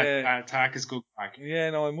 Attack is good crack. Yeah,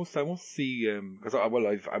 no, I must see, because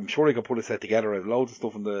I'm sure I could put a set together. I have loads of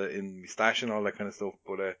stuff in my stash and all that kind of stuff,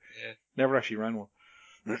 but never actually ran one.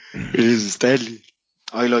 It is deadly.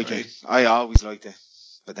 I like it. I always liked it,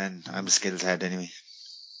 but then I'm a skills head anyway.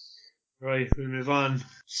 Right, we'll move on.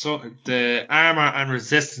 So the armor and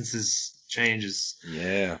resistances changes.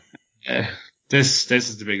 Yeah. This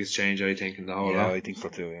is the biggest change, I think, in the whole lot. Yeah, I think so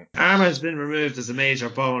too, yeah. Armour has been removed as a major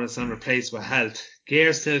bonus and replaced with health.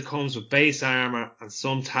 Gear still comes with base armour, and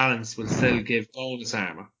some talents will still give bonus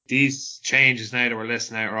armour. These changes now that we're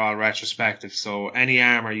listing out are all retrospective, so any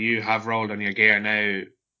armour you have rolled on your gear now,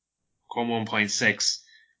 come 1.6,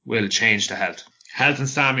 will change to health. Health and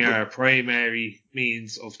stamina are primary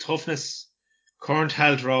means of toughness. Current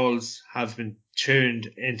health rolls have been tuned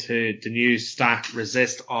into the new stat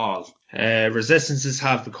resist all. Resistances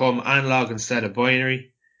have become analog instead of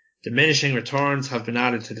binary. Diminishing returns have been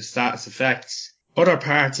added to the status effects. Other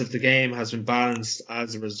parts of the game has been balanced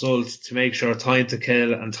as a result to make sure time to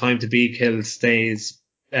kill and time to be killed stay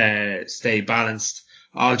balanced.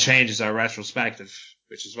 All changes are retrospective,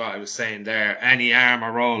 which is what I was saying there. Any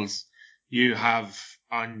armor rolls you have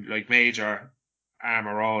on like major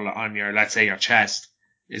armor roll on your, let's say your chest,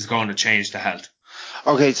 is going to change to health.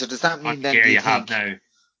 Okay, so does that mean then gear you have now?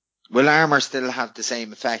 Will armor still have the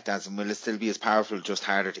same effect as and will it still be as powerful, just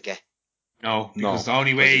harder to get? No, because the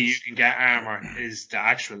only way you can get armor is the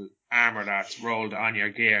actual armor that's rolled on your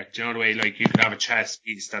gear. Do you know the way, like, you can have a chest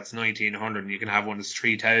piece that's 1900 and you can have one that's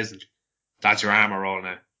 3000. That's your armor roll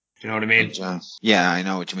now. Do you know what I mean? Yeah, I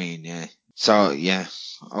know what you mean, yeah. So, yeah.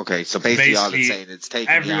 Okay, so basically all it's saying, it's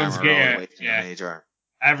taking the armor roll away from your major.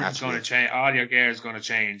 Everything's going to change. All your gear is going to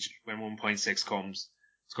change when 1.6 comes.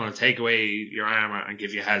 It's going to take away your armor and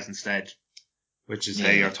give you health instead, which is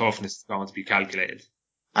how your toughness is going to be calculated.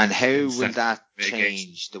 And how will that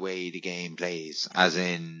change the way the game plays? As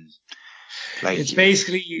in, like, it's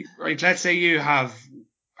basically, right, let's say you have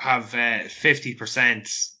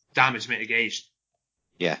 50% damage mitigation.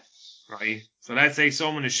 Yeah. Right? So let's say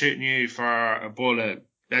someone is shooting you for a bullet.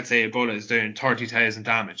 Let's say a bullet is doing 30,000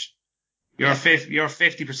 damage. Your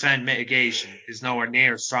 50% mitigation is nowhere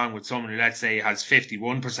near as strong with someone who, let's say, has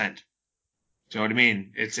 51%. Do you know what I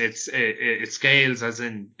mean? It scales as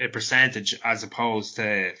in a percentage as opposed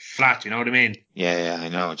to flat. You know what I mean? Yeah, I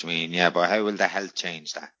know what you mean. Yeah, but how will the health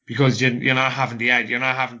change that? Because you're not having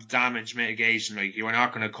the damage mitigation. Like, you're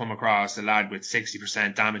not going to come across a lad with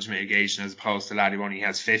 60% damage mitigation as opposed to a lad who only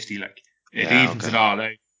has 50. Like, it evens it all out.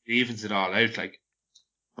 It evens it all out. Like.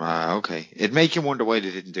 Okay. It'd make you wonder why they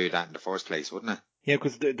didn't do that in the first place, wouldn't it? Yeah,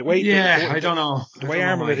 because the way... I don't know. The way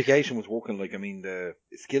armor mitigation was working, like, I mean, the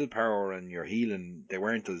skill power and your healing, they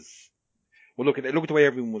weren't as... Well, look at the way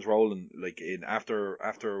everyone was rolling, like, after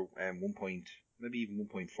 1 point, maybe even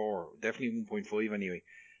 1.4, definitely 1.5 anyway.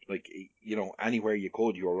 Like, you know, anywhere you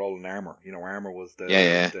could, you were rolling armor. You know, armor was the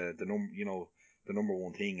number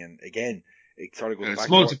one thing. And again, it sort of goes back. It's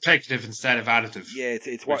multiplicative instead of additive. Yeah,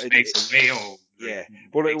 it's what it makes it way old. Yeah,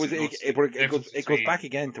 but it goes back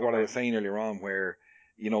again to what I was saying earlier on, where,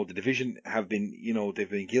 you know, the Division have been, you know, they've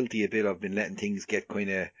been guilty a bit of been letting things get kind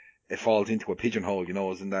of, it falls into a pigeonhole, you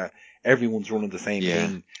know, as in that everyone's running the same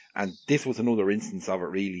thing, and this was another instance of it,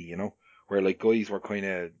 really, you know, where like guys were kind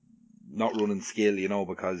of not running skill, you know,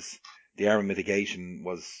 because the armor mitigation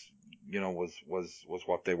was, you know, was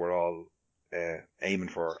what they were all aiming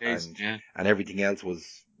for, and everything else was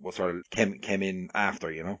sort of came in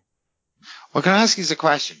after, you know. Well, can I ask you a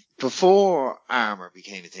question? Before armor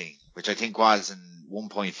became a thing, which I think was in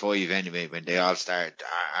 1.5 anyway, when they all started,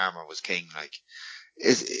 armor was king. Like,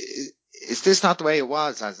 is this not the way it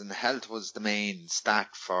was? As in, health was the main stat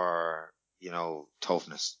for, you know,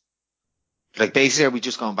 toughness. Like, basically, are we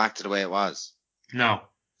just going back to the way it was? No.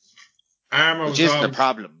 Armor which isn't a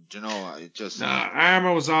problem, you know.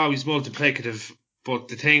 Armor was always multiplicative, but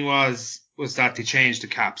the thing was that they changed the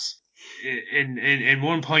caps. In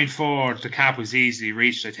 1.4, the cap was easily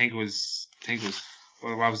reached. I think it was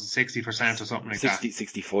what was it, 60% or something like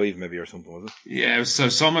 65 maybe or something, was it? Yeah, so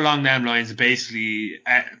some along them lines. Basically,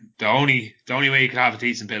 the only way you could have a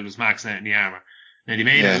decent build was maxing out in the armor. Now they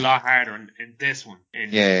made it a lot harder in this one.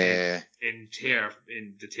 In tier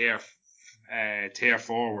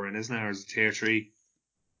 4 we're in, isn't it? Or is it tier 3?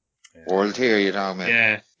 World tier, you're talking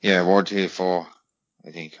about? Yeah, World tier 4. I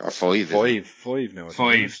think, or 5. 5 now.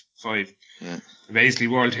 5. Yeah. Basically,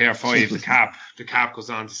 World Tier 5, the cap goes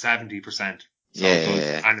on to 70%. So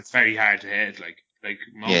and it's very hard to hit. Like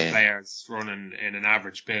most players running in an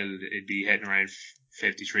average build, it'd be hitting around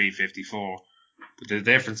 53, 54. But the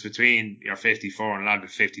difference between your 54 and a lot of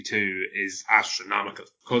 52 is astronomical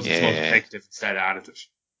because it's multiplicative instead of additive.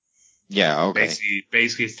 Yeah, okay.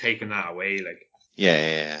 Basically, it's taking that away. Like.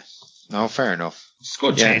 Yeah. No, fair enough. It's a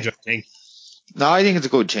good change, I think. No, I think it's a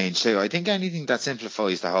good change too. I think anything that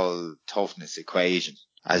simplifies the whole toughness equation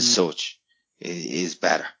as such is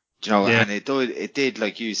better. Do you know, and it did,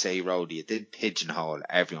 like you say, Rody, it did pigeonhole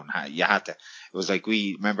everyone. You had to. It was like,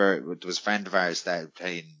 we remember there was a friend of ours that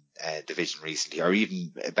playing Division recently, or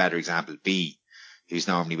even a better example, B. who's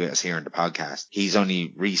normally with us here on the podcast, he's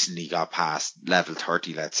only recently got past level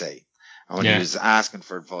 30, let's say. And when he was asking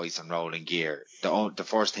for advice on rolling gear, the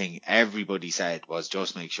first thing everybody said was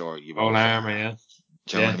just make sure you roll armor, yeah.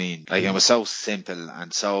 Do you know what I mean? Like, it was so simple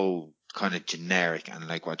and so kind of generic, and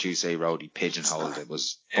like what you say, Rody, pigeonholed. It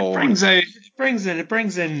was boring. It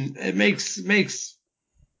makes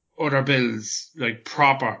other builds like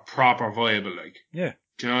proper viable. Like, yeah.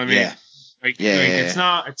 Do you know what I mean?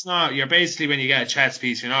 Yeah. It's not, you're basically, when you get a chess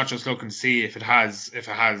piece, you're not just looking to see if it has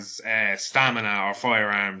stamina or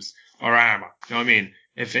firearms or armor. You know what I mean?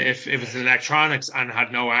 If it's electronics and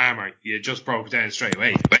had no armor, you just broke it down straight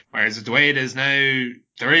away. Whereas the way it is now,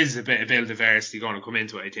 there is a bit of build diversity going to come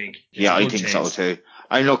into it, I think. I think so too.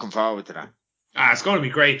 I'm looking forward to that. It's going to be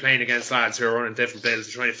great playing against lads who are running different builds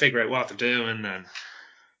and trying to figure out what they're doing, and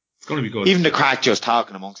it's going to be good. Even the crack just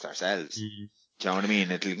talking amongst ourselves. Mm-hmm. Do you know what I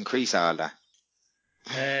mean? It'll increase all that.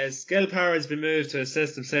 Skill power has been moved to a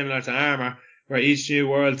system similar to armor, where each new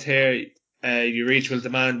world tier you reach will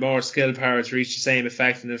demand more skill power to reach the same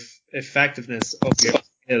effectiveness of your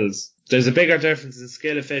skills. There's a bigger difference in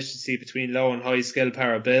skill efficiency between low and high skill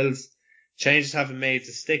power builds. Changes have been made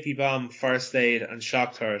to Sticky Bomb, First Aid and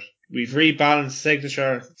Shock Turret. We've rebalanced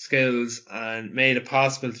signature skills and made it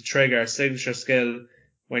possible to trigger a signature skill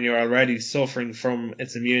when you're already suffering from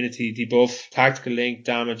its immunity debuff. Tactical link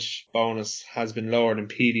damage bonus has been lowered in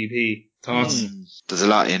PvP. Thoughts? There's a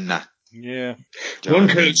lot in that. Yeah. One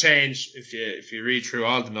cool change, if you read through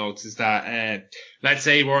all the notes, is that let's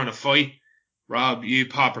say we're in a fight, Rob, you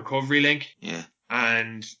pop recovery link. Yeah.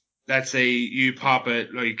 And let's say you pop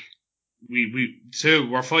it, like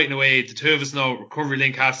we're fighting away, the two of us know recovery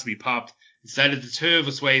link has to be popped. Instead of the two of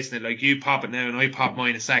us wasting it, like you pop it now and I pop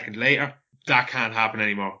mine a second later, that can't happen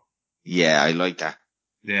anymore. Yeah, I like that.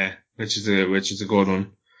 Yeah, which is a good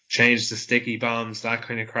one. Change the sticky bombs, that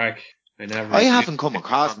kind of crack. I haven't come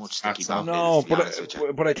across much sticky bombs. No,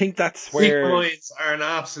 but I think that's where stick mines are an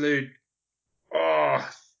absolute.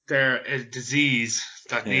 They're a disease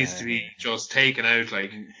that needs to be just taken out.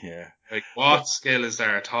 Like, what skill is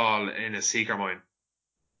there at all in a seeker mine?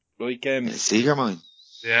 Like a seeker mine.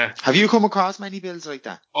 Yeah. Have you come across many builds like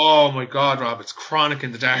that? Oh my God, Rob! It's chronic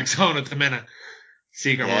in the dark zone at the minute.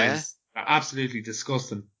 Seeker mines are absolutely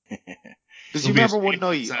disgusting. Because you remember one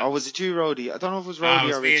night, or was it you, Rody? I don't know if it was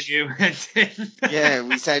Rody or Rich. Me and you. Yeah,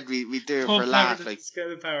 we said we'd do it for a laugh. Like,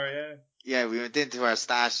 skill power, yeah, we went into our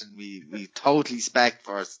stash and we totally spec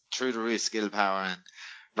for through the roof skill power and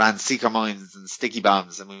ran seeker mines and sticky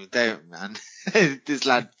bombs, and we went down, and this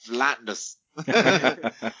lad flattened us.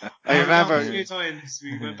 I remember a few times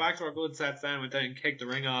we went back to our good sets down, went down and kicked the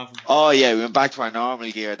ring off. Oh yeah, we went back to our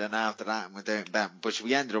normal gear then after that and went down and bam. But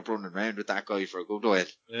we ended up running around with that guy for a good while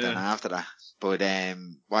then after that. But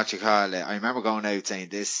what you call it, I remember going out saying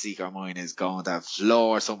this seeker mine is going to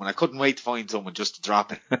floor someone. I couldn't wait to find someone just to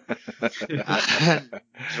drop it.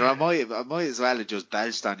 So I might as well have just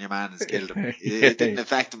belched on your man and killed him. It didn't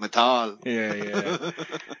affect him at all. Yeah.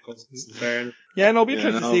 Yeah, no, it'll be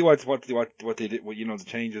interesting to see what they did, the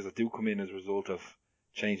changes that do come in as a result of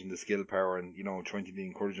changing the skill power and, trying to be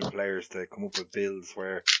encouraging players to come up with builds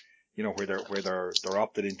where they're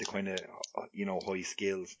opted into kind of, high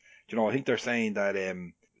skills. I think they're saying that,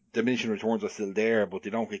 diminishing returns are still there, but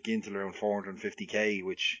they don't kick in till around 450k,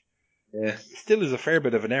 which still is a fair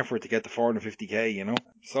bit of an effort to get to 450k,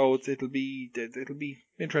 So it'll be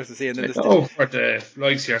interesting to see. And then for the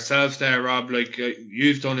likes of yourself there, Rob, like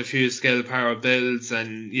you've done a few skill power builds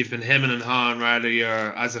and you've been hemming and hawing rather you're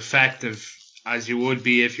as effective as you would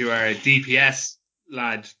be if you were a DPS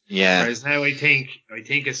lad. Yeah. Whereas now I think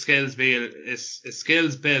a skills build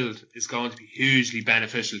is going to be hugely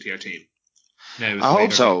beneficial to your team. I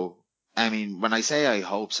hope so. I mean, when I say I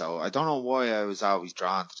hope so, I don't know why I was always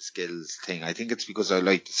drawn to the skills thing. I think it's because I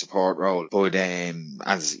like the support role. But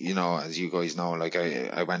as you guys know, like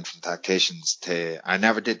I went from tacticians to I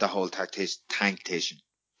never did the whole tanktician.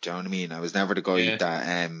 Do you know what I mean? I was never the guy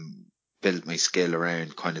that built my skill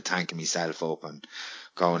around kind of tanking myself up and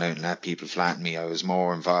going out and let people flatten me. I was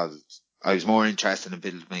more involved. I was more interested in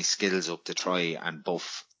building my skills up to try and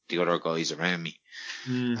buff the other guys around me,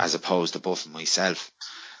 as opposed to buffing myself.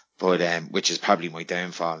 But which is probably my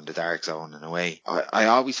downfall in the dark zone in a way.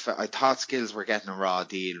 I thought skills were getting a raw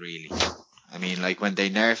deal really. I mean, like when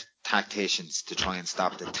they nerfed tacticians to try and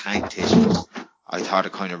stop the tankticians, I thought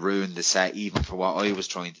it kind of ruined the set even for what I was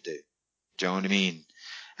trying to do. Do you know what I mean?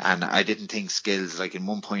 And I didn't think skills like in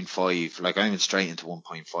 1.5, like I went straight into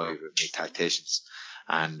 1.5 with my tacticians.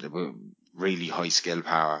 and really high skill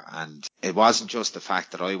power. And it wasn't just the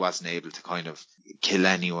fact that I wasn't able to kind of kill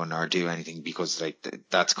anyone or do anything, because like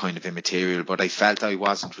that's kind of immaterial, but I felt I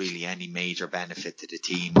wasn't really any major benefit to the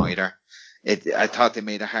team either. I thought they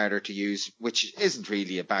made it harder to use, which isn't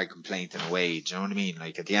really a bad complaint in a way. Do you know what I mean?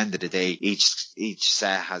 Like at the end of the day, each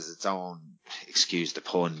set has its own, excuse the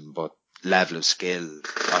pun, but level of skill,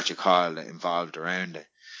 what you call it, involved around it.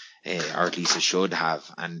 Or at least it should have,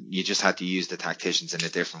 and you just had to use the tacticians in a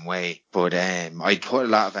different way. But I put a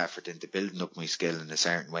lot of effort into building up my skill in a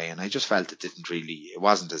certain way, and I just felt it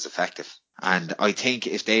wasn't as effective. And I think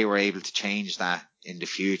if they were able to change that in the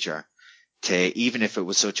future, to even if it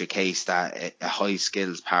was such a case that a high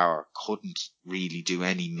skills power couldn't really do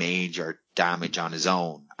any major damage on his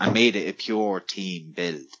own, and made it a pure team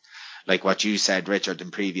build, like what you said, Richard,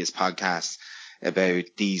 in previous podcasts, about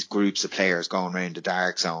these groups of players going around the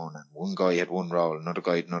dark zone, and one guy had one role, another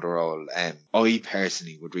guy had another role. I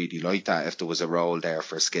personally would really like that if there was a role there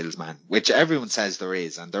for a skills man, which everyone says there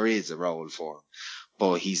is, and there is a role for him,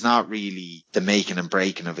 but he's not really the making and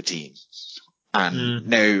breaking of a team. And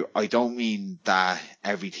now, I don't mean that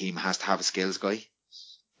every team has to have a skills guy,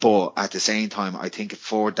 but at the same time, I think if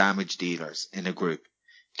 4 damage dealers in a group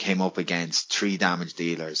came up against 3 damage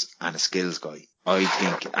dealers and a skills guy, I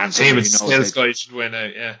think, and same with skills guy should win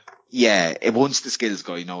out, yeah. Yeah, once the skills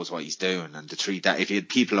guy knows what he's doing, and if you had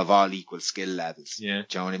people of all equal skill levels, yeah.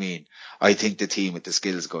 Do you know what I mean? I think the team with the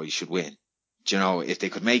skills guy should win. Do you know, if they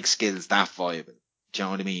could make skills that viable, do you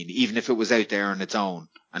know what I mean? Even if it was out there on its own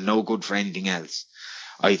and no good for anything else,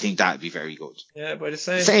 I think that'd be very good. Yeah, but the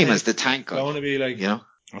same thing, as the tank guy. Want to be like, you know?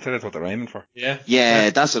 I think that's what they're aiming for.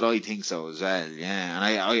 Yeah, that's what I think so as well. Yeah,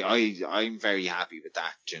 and I'm very happy with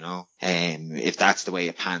that. You know, if that's the way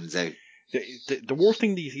it pans out. The worst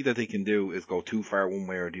thing that you see that they can do is go too far one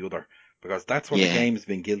way or the other, because that's what the game's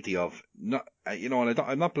been guilty of. Not, you know, and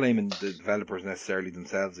I'm not blaming the developers necessarily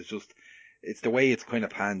themselves. It's the way it's kind of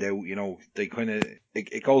panned out. You know, they kind of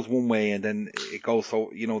it goes one way, and then it goes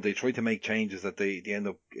so, you know, they try to make changes that they end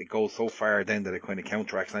up, it goes so far then that it kind of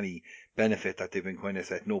counteracts any benefit that they've been kind of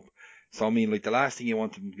setting up. So I mean, like, the last thing you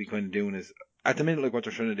want them to be kind of doing is, at the minute, like, what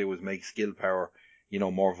they're trying to do is make skill power, you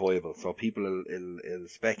know, more viable. So people will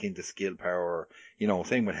spec into skill power, you know,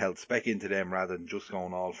 same with health, spec into them rather than just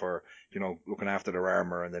going all for, you know, looking after their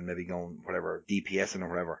armor and then maybe going whatever, DPSing or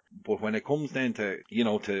whatever. But when it comes down to, you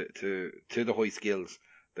know, to the high skills,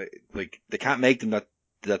 they can't make them that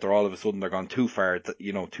they're all of a sudden they're gone too far,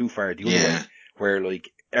 you know, too far the other way, where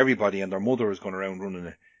like everybody and their mother is going around running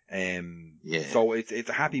it. So it's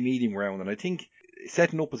a happy medium ground, and I think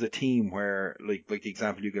setting up as a team where, like the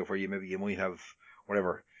example you give, where you might have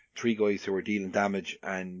whatever 3 guys who are dealing damage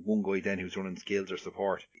and 1 guy then who's running skills or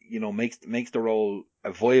support, you know, makes the role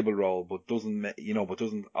a viable role, but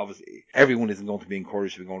doesn't obviously, everyone isn't going to be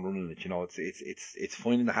encouraged to be going running it. You know, it's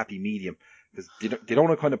finding the happy medium, because they don't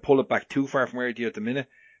want to kind of pull it back too far from where they are at the minute,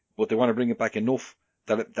 but they want to bring it back enough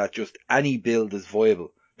that just any build is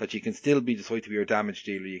viable. That you can still decide to be your damage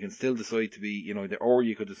dealer, you can still decide to be, you know, or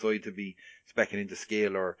you could decide to be speccing into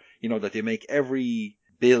scale, or, you know, that they make every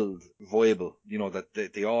build viable, you know, that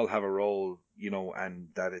they all have a role, you know, and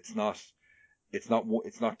that it's not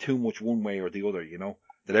too much one way or the other, you know,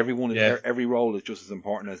 that every role is just as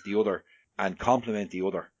important as the other and complement the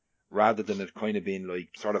other, rather than it kind of being like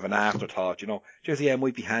sort of an afterthought, you know, just, it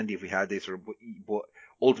might be handy if we had this, but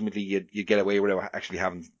ultimately you get away without actually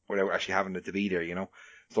having it to be there, you know.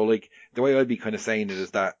 So, like, the way I'd be kind of saying it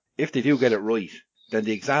is that if they do get it right, then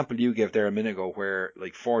the example you gave there a minute ago, where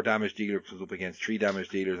like 4 damage dealers comes up against 3 damage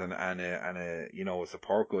dealers and a you know, a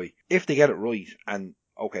support guy, if they get it right, and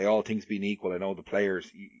okay, all things being equal, I know the players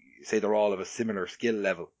say they're all of a similar skill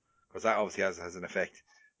level, because that obviously has an effect.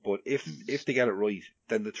 But if they get it right,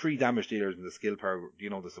 then the 3 damage dealers and the skill power, you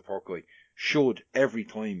know, the support guy, should every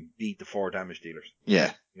time beat the 4 damage dealers.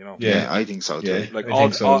 Yeah. You know? Yeah, I think so too. Like,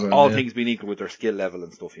 all things being equal with their skill level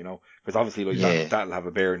and stuff, you know? Because obviously, like, that'll have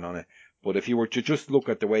a bearing on it. But if you were to just look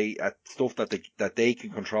at the way, at stuff that they can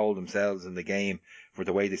control themselves in the game, for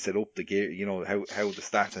the way they set up the gear, you know, how the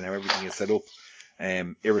stats and how everything is set up,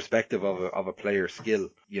 irrespective of a player's skill,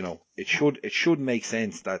 you know, it should make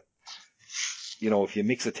sense that, you know, if you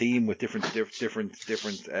mix a team with different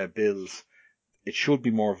builds, it should be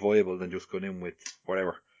more viable than just going in with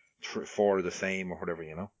whatever 4 of the same or whatever,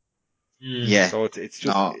 you know. Yeah. So it's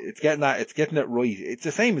just it's getting it right. It's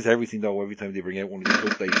the same as everything though. Every time they bring out one of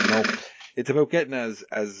these updates, you know, it's about getting as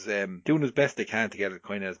doing as best they can to get it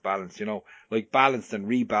kind of as balanced, you know, like balanced and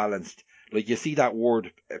rebalanced. Like, you see that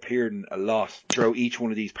word appearing a lot throughout each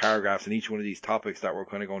one of these paragraphs and each one of these topics that we're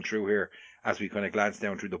kind of going through here, as we kind of glance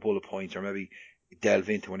down through the bullet points, or maybe delve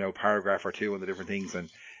into an paragraph or two on the different things, and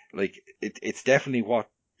like it's definitely what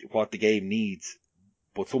the game needs.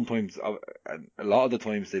 But sometimes, a lot of the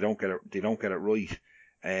times, they don't get it right,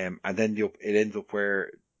 and then it ends up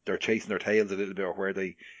where they're chasing their tails a little bit, or where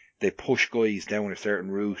they push guys down a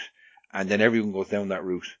certain route, and then everyone goes down that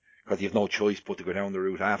route because you have no choice but to go down the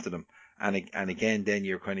route after them. And again, then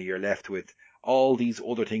you're left with all these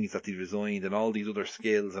other things that they designed, and all these other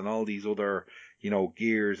skills, and all these other,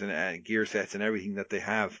 gears and gear sets and everything that they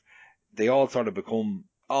have. They all sort of become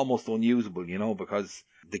almost unusable, because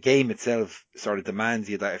the game itself sort of demands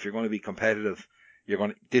you that if you're going to be competitive,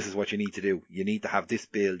 this is what you need to do. You need to have this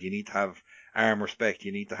build. You need to have armor spec.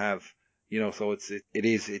 You need to have, so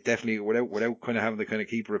it definitely, without kind of having to kind of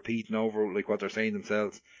keep repeating over like what they're saying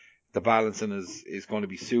themselves, the balancing is going to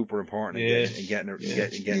be super important in getting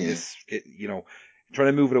this, trying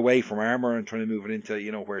to move it away from armor and trying to move it into,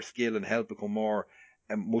 where skill and health become more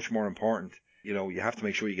and much more important. You have to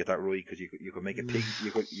make sure you get that right, because you could make a pig,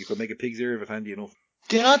 you could make a pig's ear of it handy enough.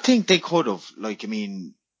 Do you not think they could have,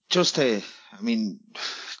 to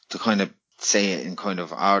kind of say it in kind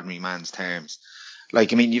of ordinary man's terms,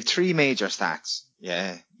 you've three major stats,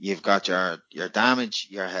 yeah? You've got your damage,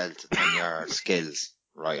 your health, and your skills,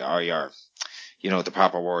 right? Or your, the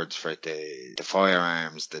proper words for it, the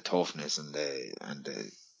firearms, the toughness, and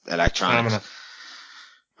the electronics.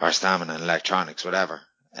 Stamina and electronics, whatever.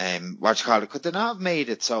 Could they not have made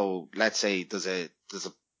it so, let's say there's a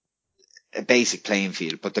basic playing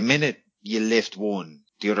field, but the minute you lift one,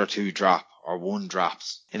 the other two drop, or one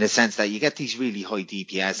drops, in the sense that you get these really high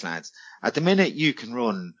DPS lads. At the minute you can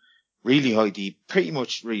run pretty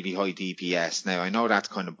much really high DPS. Now I know that's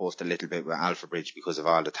kind of buffed a little bit with Alpha Bridge because of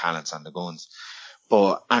all the talents on the guns,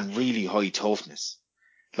 and really high toughness.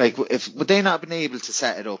 Would they not have been able to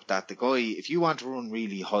set it up that the guy, if you want to run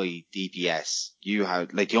really high DPS, you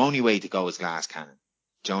have, the only way to go is glass cannon.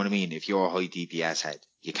 Do you know what I mean? If you're a high DPS head,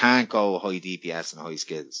 you can't go high DPS and high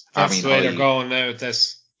skills. That's the way they're going now with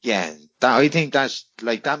this. Yeah, I think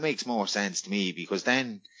that makes more sense to me, because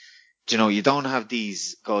then, you don't have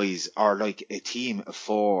these guys, or a team of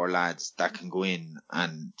 4 lads that can go in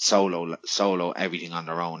and solo everything on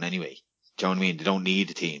their own anyway. Do you know what I mean? They don't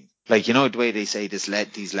need a team. The way they say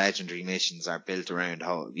these legendary missions are built around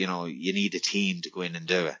how, you need a team to go in and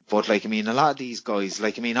do it. But a lot of these guys,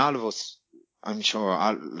 all of us, I'm sure,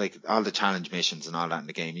 all the challenge missions and all that in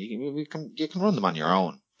the game, you can run them on your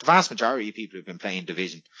own. The vast majority of people have been playing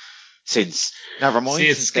Division since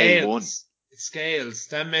day one. It scales.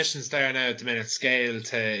 Them missions there now at the minute scale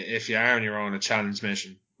to if you are on your own a challenge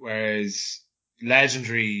mission, whereas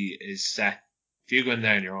Legendary is set. If you go in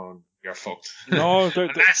there on your own, you're fucked. No, they're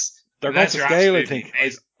going to scale.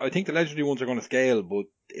 I think the Legendary ones are going to scale, but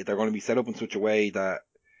they're going to be set up in such a way that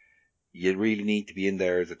you really need to be in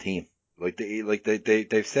there as a team.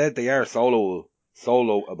 They've said they are soloable.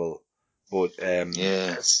 But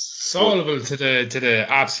soloable to the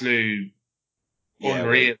absolute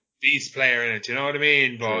unreal beast player in it. You know what I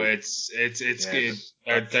mean? But it's good.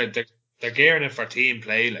 They're gearing it for team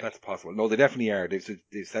play. That's possible. No, they definitely are. They've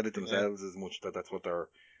said it themselves as much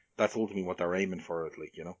that's ultimately what they're aiming for.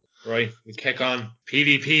 Right. We kick on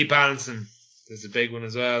PvP balancing. There's a big one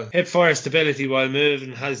as well. Hipfire stability while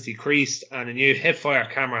moving has decreased, and a new hipfire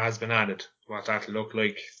camera has been added. What that'll look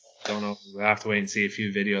like, don't know. We'll have to wait and see a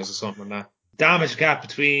few videos or something on that. Damage gap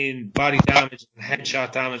between body damage and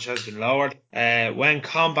headshot damage has been lowered. When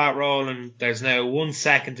combat rolling, there's now 1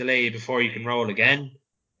 second delay before you can roll again.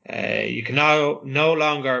 You can now no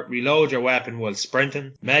longer reload your weapon while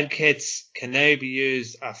sprinting. Medkits can now be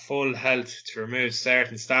used at full health to remove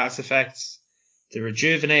certain status effects. The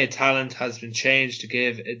rejuvenated talent has been changed to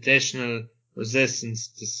give additional resistance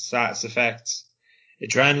to status effects.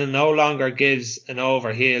 Adrenaline no longer gives an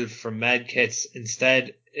overheal from medkits.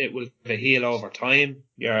 Instead, it will give a heal over time.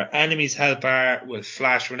 Your enemy's health bar will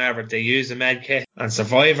flash whenever they use a medkit. And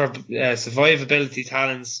survivability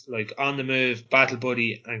talents like On the Move, Battle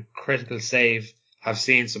Buddy, and Critical Save have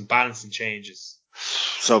seen some balancing changes.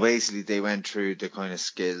 So basically, they went through the kind of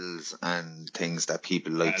skills and things that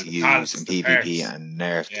people like to use in PvP and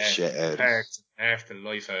nerfed the shit out of them. Nerfed the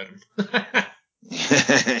life out of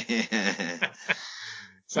them.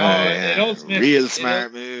 So real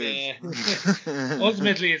smart move.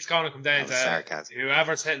 Ultimately, it's going to come down to sarcasm.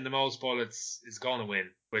 Whoever's hitting the most bullets is going to win,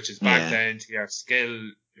 which is back down to your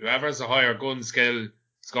skill. Whoever's a higher gun skill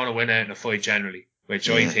is going to win out in a fight generally, which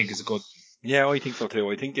I think is a good thing. Yeah, I think so too.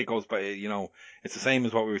 I think it goes by, it's the same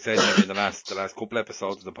as what we were saying in the last couple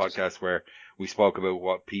episodes of the podcast, where we spoke about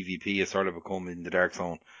what PvP has sort of become in the Dark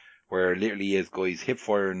Zone, where it literally is guys hip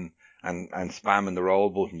firing and spamming the roll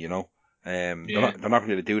button, They're not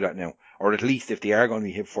going to do that now. or at least if they are going to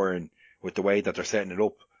be hip firing with the way that they're setting it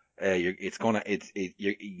up, it'll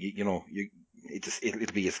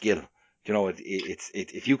be a skill.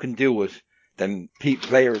 If you can do it, then other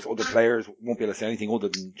players won't be able to say anything other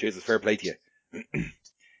than Jesus, fair play to you.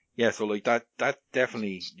 Yeah, so like that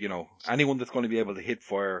definitely, anyone that's going to be able to hit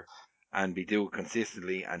fire and be do it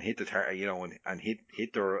consistently and hit the target, and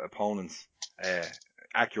hit their opponents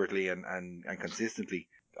accurately and consistently,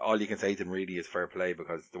 all you can say to them really is fair play,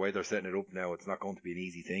 because the way they're setting it up now, it's not going to be an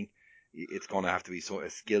easy thing. It's going to have to be a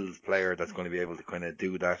skilled player that's going to be able to kind of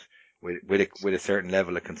do that with a certain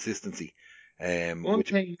level of consistency. The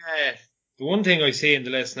one thing I see in the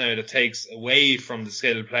list now that takes away from the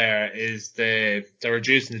skilled player is they're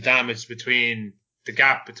reducing the damage between the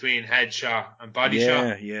gap between headshot and body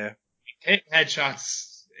shot. Yeah. Hitting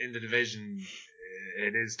headshots in the division,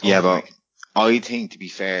 it is tough. Yeah, but I think, to be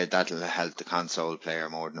fair, that'll help the console player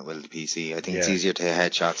more than it will the PC. I think it's easier to hit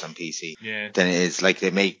headshots on PC than it is. Like,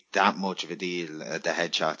 they make that much of a deal, the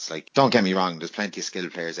headshots. Like, don't get me wrong, there's plenty of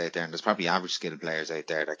skilled players out there, and there's probably average skilled players out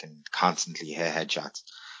there that can constantly hit headshots.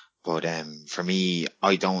 But for me,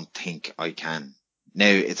 I don't think I can.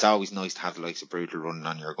 Now, it's always nice to have the likes of Brutal running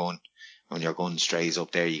on your gun. When your gun strays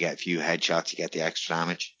up there, you get a few headshots, you get the extra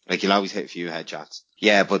damage. Like, you'll always hit a few headshots.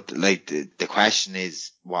 Yeah, but like the question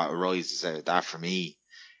is, what arises out of that for me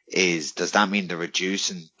is, does that mean they're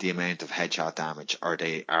reducing the amount of headshot damage, or are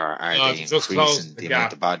they increasing the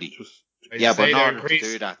amount of body? But in order to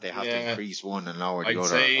do that, they have to increase one and lower the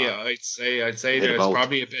other. I'd say there's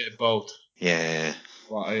probably a bit of both. Yeah.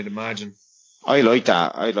 What I'd imagine. I like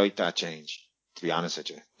that change, to be honest with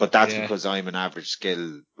you. But that's because I'm an average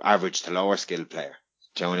to lower skill player.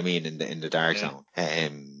 Do you know what I mean? In the dark zone.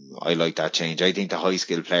 I like that change. I think the high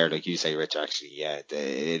skill player, like you say, Rich, actually,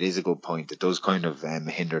 it is a good point. It does kind of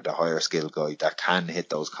hinder the higher skill guy that can hit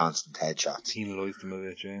those constant headshots. Penalise them a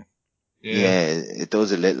bit, yeah. Yeah, it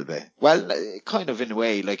does a little bit. Well, kind of in a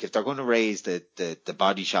way, like if they're going to raise the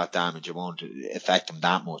body shot damage, it won't affect them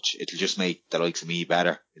that much. It'll just make the likes of me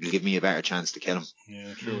better. It'll give me a better chance to kill him.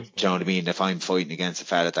 Yeah, true. Do you know what I mean? If I'm fighting against a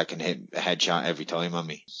fella that can hit a headshot every time on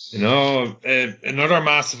me. Another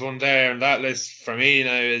massive one there on that list for me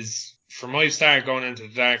now is, from my start going into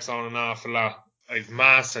the dark zone an awful lot, I've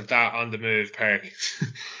mastered that on the move perk.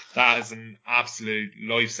 That is an absolute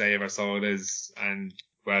lifesaver, so it is. And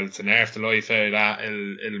well, to nerf the life out of that,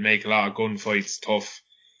 it'll make a lot of gunfights tough.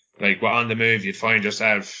 Like, on the move, you'd find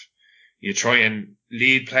yourself, you try and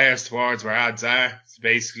lead players towards where ads are. So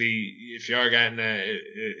basically, if you're getting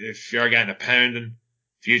a pounding,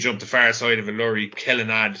 if you jump the far side of a lorry, kill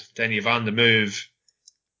an ad, then you've on the move,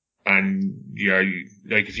 and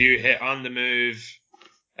if you hit on the move,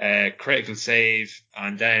 critical save,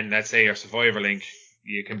 and then let's say your survivor link,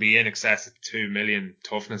 you can be in excess of 2 million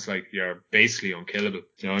toughness. Like, you're basically unkillable. Do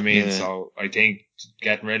you know what I mean? Yeah. So I think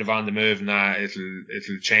getting rid of on the move and that,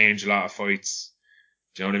 it'll change a lot of fights.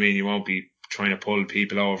 Do you know what I mean? You won't be trying to pull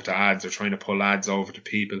people over to ads or trying to pull ads over to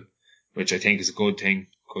people, which I think is a good thing,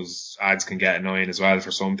 because ads can get annoying as well for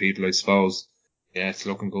some people, I suppose. Yeah, it's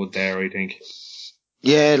looking good there, I think.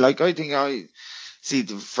 Yeah, like, I think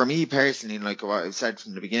for me personally, like what I've said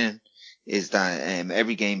from the beginning, is that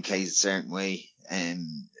every game plays a certain way.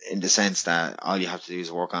 In the sense that all you have to do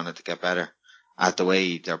is work on it to get better at the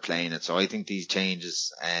way they're playing it. So I think these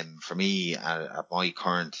changes, for me at my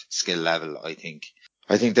current skill level, I think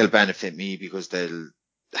they'll benefit me, because they'll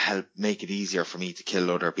help make it easier for me to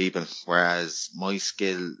kill other people. Whereas my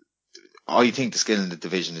skill, I think the skill in the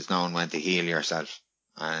division is knowing when to heal yourself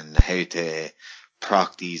and how to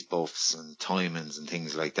proc these buffs and timings and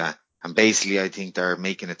things like that. And basically, I think they're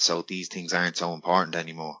making it so these things aren't so important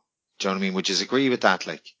anymore. Do you know what I mean? Would you agree with that?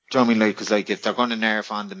 Like, do you know what I mean? Like, because like, if they're going to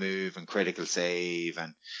nerf on the move and critical save,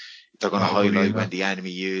 and they're going to highlight when the enemy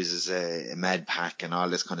uses a med pack and all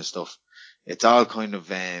this kind of stuff, it's all kind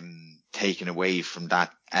of taken away from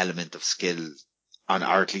that element of skill, or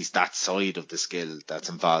at least that side of the skill that's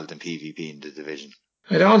involved in PvP in the division.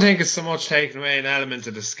 I don't think it's so much taking away an element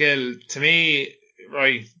of the skill. To me,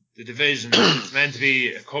 right, the division is meant to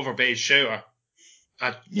be a cover-based shooter.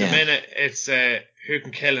 At the minute, it's who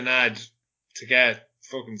can kill an ad to get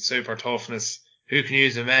fucking super toughness, who can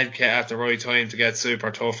use a med kit at the right time to get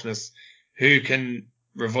super toughness, who can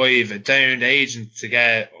revive a downed agent to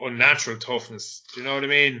get unnatural toughness. Do you know what I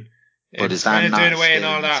mean? But it's kind of doing away and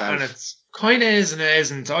all that, itself? And it's kind of is and it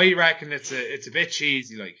isn't. I reckon it's a bit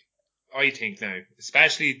cheesy, like, I think now,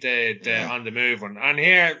 especially the on the move one. And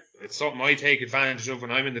here, it's something I take advantage of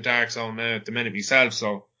when I'm in the dark zone now at the minute myself,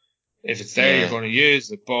 so if it's there, you're going to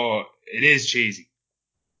use it, but it is cheesy.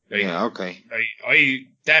 Like, okay. I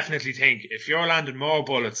definitely think if you're landing more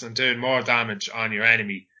bullets and doing more damage on your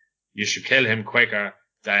enemy, you should kill him quicker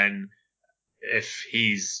than if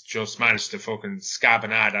he's just managed to fucking scab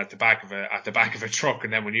an ad at the back of a truck,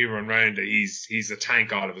 and then when you run round it, he's a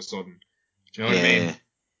tank all of a sudden. Do you know what I mean?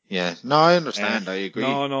 Yeah. No, I understand. I agree.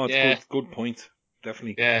 No, it's good point.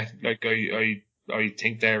 Definitely. Yeah, like I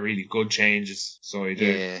think they're really good changes. So I do.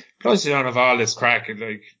 Yeah. Plus, you don't have all this crack of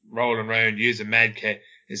like rolling around using med kit.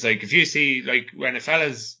 It's like if you see like when a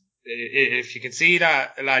fella's, if you can see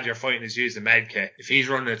that a lad you're fighting is using med kit, if he's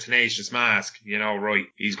running a tenacious mask, you know, right,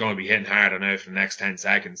 he's going to be hitting hard on out for the next 10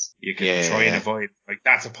 seconds. You can try and avoid. Like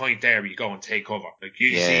that's a point there where you go and take cover. Like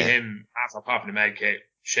you see him after popping the med kit,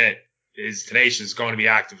 shit, his tenacious is going to be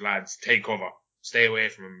active, lads. Take cover. Stay away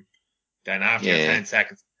from him. Then after 10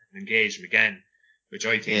 seconds, engage him again, which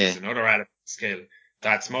I think is another element of skill.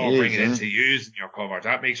 That's more bringing into using your cover.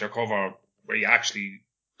 That makes your cover where you actually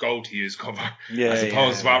go to use cover, as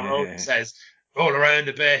opposed to what Roden says, roll around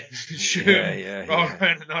a bit, shoot, roll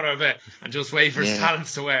around another bit, and just wait for his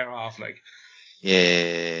talents to wear off. Like,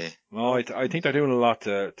 no, I think they're doing a lot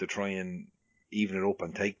to try and even it up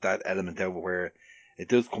and take that element out where it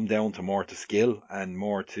does come down to more to skill and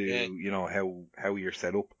more to you know how you're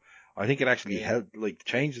set up. I think it actually helped, like the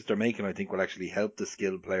changes they're making, I think will actually help the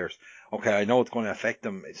skilled players. Okay, I know it's going to affect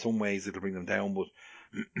them in some ways, it'll bring them down, but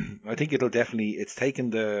I think it'll definitely, it's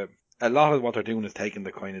taken a lot of what they're doing is taking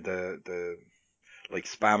the kind of the like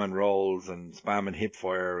spamming rolls and spamming hip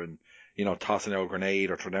fire and, you know, tossing out a grenade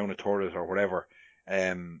or throw down a turret or whatever.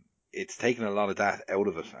 It's taken a lot of that out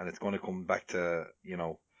of it, and it's going to come back to, you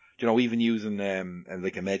know, even using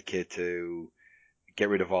like a med kit to get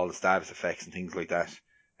rid of all the status effects and things like that.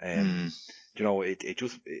 You know, it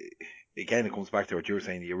just, again, it comes back to what you were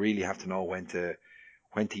saying. You really have to know when to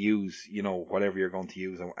use, you know, whatever you're going to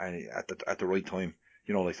use and at the right time.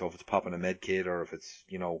 You know, like, so if it's popping a med kit or if it's,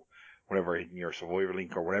 you know, whatever in your survivor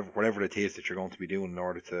link or whatever it is that you're going to be doing in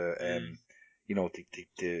order to, you know,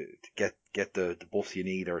 to get the buffs you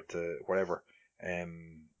need or to whatever.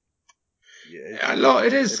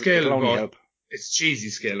 it is skill, but help. It's cheesy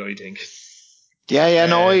skill, I think. Yeah,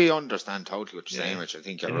 no, I understand totally what you're saying, Rich. I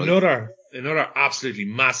think you're right. Another absolutely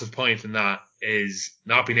massive point in that is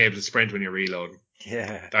not being able to sprint when you're reloading.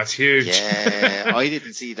 Yeah. That's huge. Yeah, I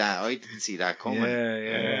didn't see that coming.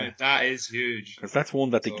 Yeah. That is huge. Because that's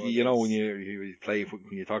one that, you know, when you play, when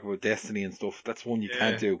you talk about Destiny and stuff, that's one you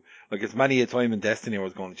can't do. Like, it's many a time in Destiny I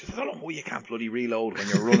was going, I don't know why you can't bloody reload when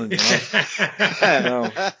you're running, you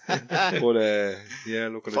know? But, look at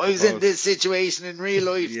it. If I was in this situation in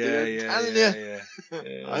real life, I'm telling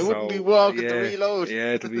you, I wouldn't be walking to reload.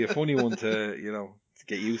 Yeah, it'll be a funny one to, you know, to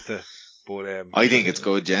get used to. But, I think it's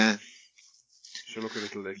good, yeah. Sure, look at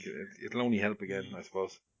it, it'll only help again, I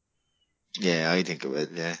suppose. Yeah, I think it will,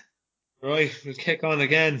 yeah. Right, we'll kick on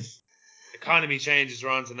again. Economy changes are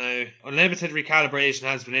on to now. Unlimited recalibration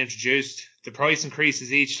has been introduced. The price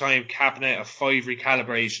increases each time, capping out at 5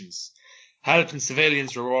 recalibrations. Helping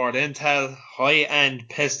civilians reward intel. High-end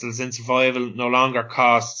pistols in survival no longer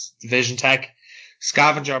costs Division Tech.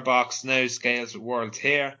 Scavenger box now scales with World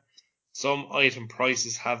Tier. Some item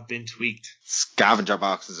prices have been tweaked. Scavenger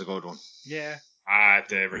box is a good one. Yeah.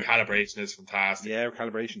 The recalibration is fantastic. Yeah,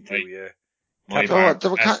 recalibration too, yeah. My bar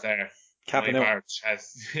has there. Capping out.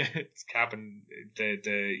 It's capping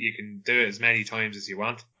you can do it as many times as you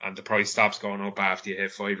want, and the price stops going up after you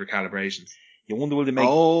hit 5 recalibrations. You wonder will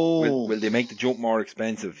they make the jump more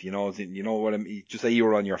expensive? You know what I mean? Just say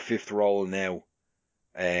you're on your 5th roll now,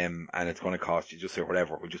 and it's going to cost you, just say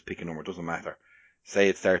whatever. We'll just pick a number. It doesn't matter. Say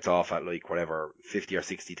it starts off at like whatever 50 or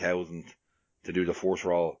 60,000 to do the 4th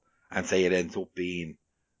roll, and say it ends up being,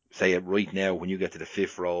 say it right now when you get to the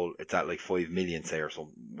 5th roll, it's at like 5 million, say, or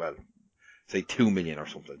something. Well, say 2 million or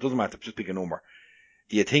something. It doesn't matter. Just pick a number.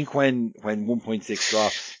 Do you think when 1.6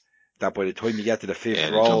 drops, that by the time you get to the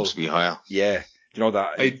 5th roll, it jumps be higher? Yeah, you know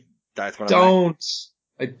that that's what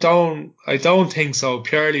I don't think so.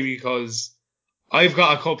 Purely because I've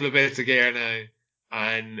got a couple of bits of gear now,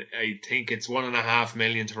 and I think it's 1.5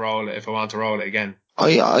 million to roll it if I want to roll it again.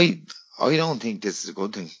 I don't think this is a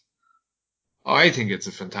good thing. I think it's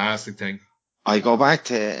a fantastic thing. I go back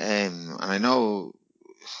to, and I know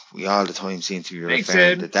we all the time seem to be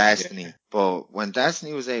referring to Destiny, but when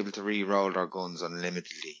Destiny was able to re-roll their guns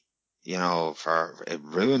unlimitedly, you know, it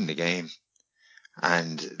ruined the game.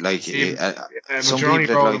 And like, some people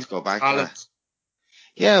would like to go back to that.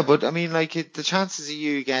 Yeah, but I mean, like, the chances of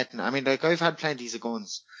you getting, I mean, like, I've had plenty of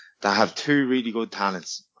guns that have 2 really good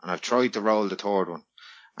talents, and I've tried to roll the 3rd one,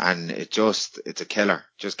 and it's a killer.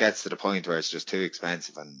 It just gets to the point where it's just too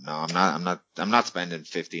expensive, and no, I'm not spending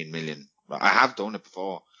 15 million. I have done it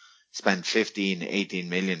before. Spent 15, 18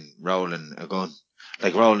 million rolling a gun,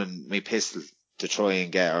 like rolling my pistol to try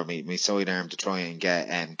and get, or my sidearm to try and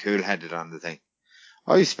get cool-headed on the thing.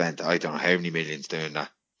 I spent, I don't know how many millions doing that.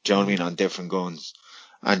 Do you know what I mean? On different guns.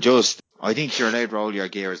 And I think you're allowed to roll your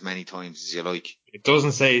gear as many times as you like. It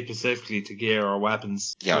doesn't say specifically to gear or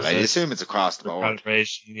weapons. Yeah, well, I assume it's across the board.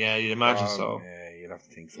 Calibration, yeah, you'd imagine so. Yeah, you'd have to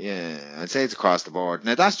think so. Yeah, I'd say it's across the board.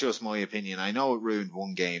 Now, that's just my opinion. I know it ruined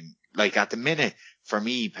one game. Like, at the minute, for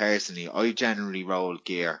me personally, I generally roll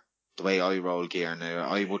gear the way I roll gear. Now,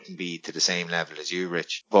 I wouldn't be to the same level as you,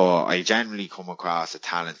 Rich, but I generally come across a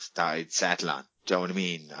talent that I'd settle on. Do you know what I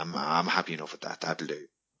mean? I'm happy enough with that. That'll do.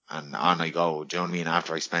 And on I go. Do you know what I mean?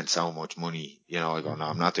 After I spent so much money, you know, I go, no,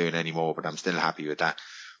 I'm not doing any more, but I'm still happy with that.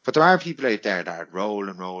 But there are people out there that roll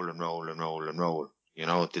and roll and roll and roll and roll. You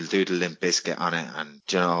know, they'll do the Limp Bizkit on it, and,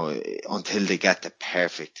 you know, until they get the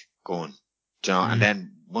perfect gun. Do you know, and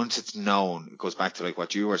then once it's known, it goes back to like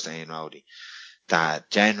what you were saying, Rowdy, that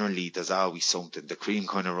generally there's always something. The cream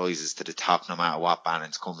kind of rises to the top no matter what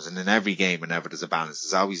balance comes. And in every game, whenever there's a balance,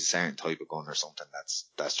 there's always a certain type of gun or something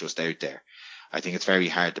that's just out there. I think it's very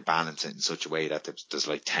hard to balance it in such a way that there's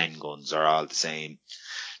like 10 guns are all the same.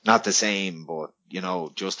 Not the same, but, you know,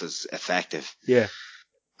 just as effective. Yeah.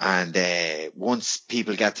 And once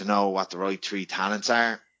people get to know what the right 3 talents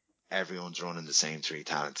are, everyone's running the same 3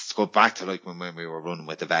 talents. Let's go back to like when we were running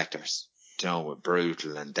with the vectors. You know, with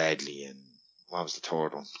brutal and deadly, and what was the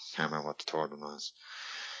third one? Can't remember what the third one was.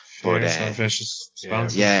 But vicious.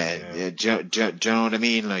 Yeah. Do you know what I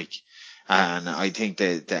mean? Like, and I think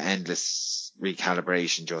the endless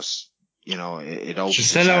recalibration just, you know, it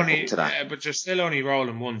opens up to that. Yeah, but you're still only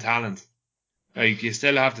rolling one talent. Like, you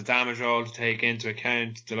still have the damage roll to take into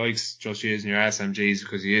account, the likes just using your SMGs,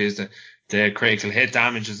 because you use the critical hit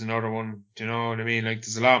damage is another one. Do you know what I mean? Like,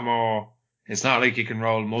 there's a lot more. It's not like you can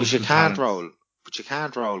roll multiple talents. But you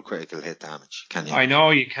can't roll critical hit damage, can you? I know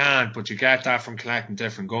you can't, but you get that from collecting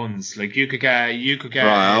different guns. Like, you could get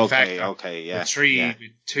right,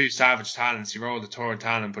 two savage talents. You roll the third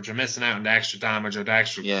talent, but you're missing out on the extra damage or the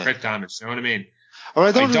extra crit damage. You know what I mean? Or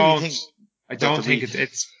I don't think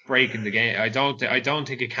it's breaking the game. I don't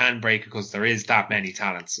think it can break it, because there is that many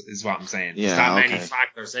talents, is what I'm saying. There's that many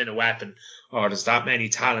factors in a weapon, or there's that many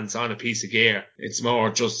talents on a piece of gear. It's more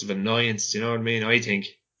just of annoyance. Do you know what I mean? I think.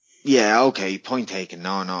 Yeah, okay, point taken.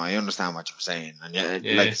 No, I understand what you're saying. And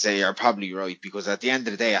like I say, you're probably right, because at the end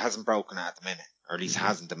of the day, it hasn't broken at the minute. Or at least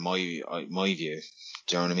hasn't in my view.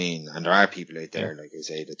 Do you know what I mean? And there are people out there, like I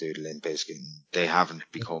say, that do the Limp Bizkit, and they haven't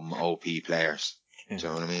become OP players. Do you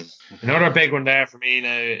know what I mean? Another big one there for me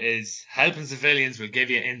now is helping civilians will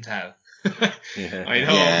give you intel. I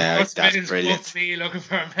know. Yeah, that's brilliant. To me looking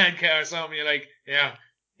for a medkit or something, you're like,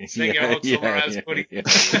 sling your hook somewhere else, buddy.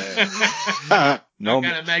 Not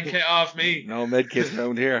get a medkit off me. No medkits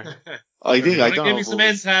around here. I don't know. Give me some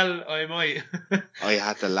intel, I might. I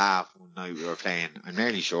had to laugh one night we were playing. I'm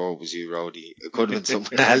nearly sure it was you, Rowdy. It could have been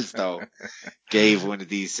someone else though. Gave one of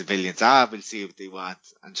these civilians, we'll see what they want.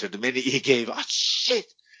 And so the minute he gave, shit,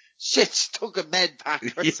 took a med pack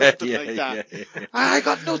or something like that. Yeah. I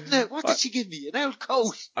got nothing out. What did she give me? An old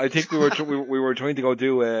coat? I think we were trying to go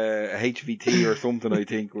do a HVT or something. I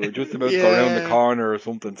think we were just about to go around the corner or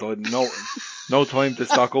something. So I had no time to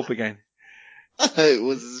stock up again. It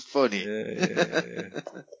was funny.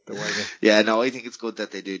 Yeah. No, I think it's good that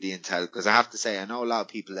they do the intel, because I have to say, I know a lot of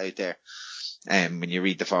people out there, when you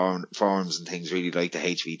read the forums and things, really like the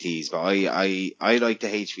HVTs, but I like the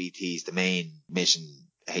HVTs, the main mission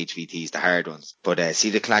HVTs, the hard ones. But see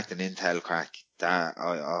the collecting intel crack, that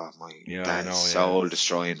is soul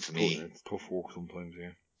destroying for me. It's tough work sometimes, yeah.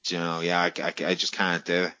 Do you know, I just can't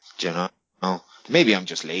do it. Do you know? Maybe I'm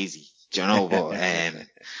just lazy. Do you know? But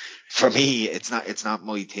for me, it's not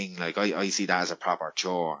my thing. Like, I see that as a proper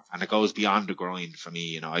chore, and it goes beyond the grind for me.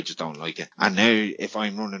 You know, I just don't like it. And now, if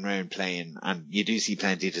I'm running around playing, and you do see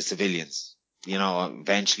plenty of the civilians, you know,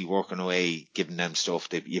 eventually working away, giving them stuff,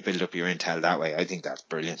 that you build up your intel that way. I think that's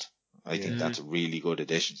brilliant. I think that's a really good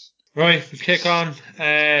addition. Right, we kick on.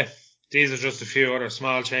 These are just a few other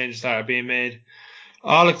small changes that are being made.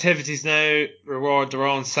 All activities now reward their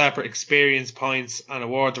own separate experience points and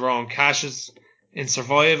award their own caches. In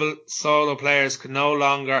survival, solo players can no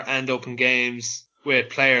longer end up in games with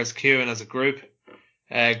players queuing as a group.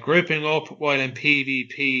 Grouping up while in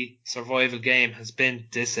PvP survival game has been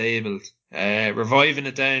disabled. Reviving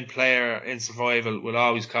a down player in survival will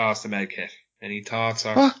always cost a medkit. Any thoughts?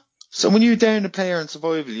 What? So when you down a player in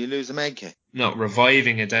survival, you lose a medkit? No,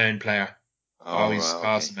 reviving a down player always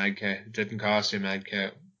costs a medkit. It didn't cost you a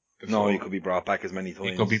medkit before. No, you could be brought back as many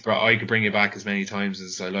times. I could bring you back as many times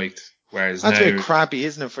as I liked. Whereas that's now, a bit crappy,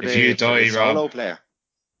 isn't it, for the solo player?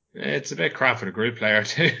 It's a bit crap for the group player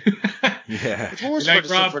too. Yeah. It's worse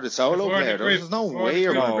Like for the solo player. There's no way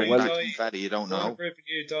you're going to bring back confetti you don't know. If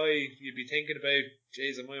you die, you'd be thinking about,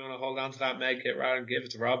 geez, I might want to hold on to that med kit rather than give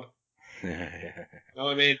it to Rob. Yeah. You know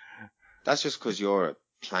what I mean? That's just because you're a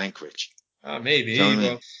plank rich. Maybe. You know what I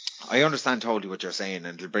mean? I understand totally what you're saying,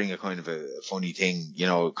 and it'll bring a kind of a funny thing,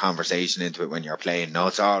 conversation into it when you're playing. No,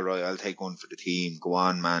 it's all right. I'll take one for the team. Go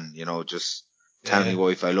on, man. just tell me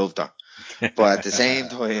wife I loved her. But at the same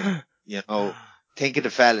time, think of the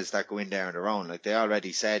fellas that go in there on their own. Like they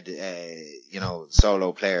already said,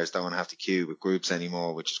 solo players don't have to queue with groups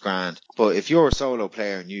anymore, which is grand. But if you're a solo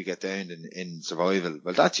player and you get down in survival,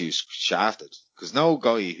 well, that's you shafted. Because no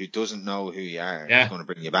guy who doesn't know who you are is going to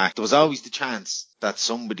bring you back. There was always the chance that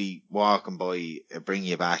somebody walking by bring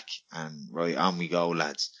you back and right, on we go,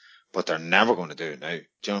 lads. But they're never going to do it now. Do you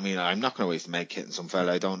know what I mean? I'm not going to waste a med kit on some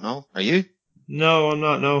fella I don't know. Are you? No, I'm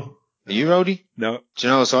not, no. Are you, Rody? No. Do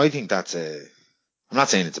you know, so I think that's I'm not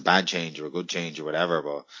saying it's a bad change or a good change or whatever,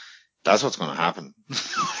 but that's what's going to happen.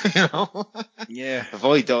 Yeah. If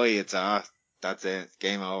I die, it's that's it.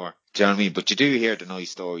 Game over. Do you know what I mean? But you do hear the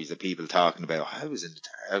nice stories of people talking about, I was in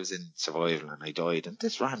survival and I died, and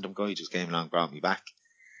this random guy just came along and brought me back.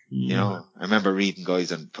 I remember reading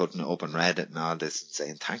guys and putting it up on Reddit and all this and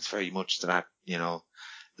saying, thanks very much to that,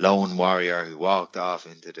 lone warrior who walked off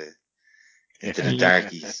into the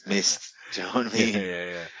darkies mist. Do you know what I mean?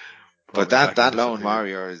 Yeah. But that lone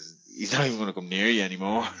warrior he's not even going to come near you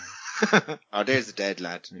anymore. Oh, there's a dead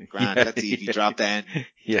lad. Grant, let's see if he dropped down.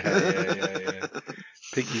 Yeah.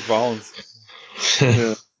 Piggy bones.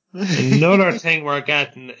 Another thing we're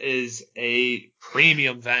getting is a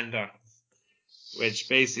premium vendor, which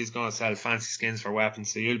basically is going to sell fancy skins for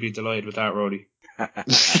weapons. So you'll be delighted with that, Rody. No,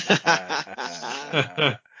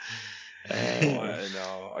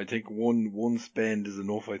 I think one spend is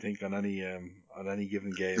enough. I think on any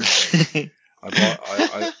given game.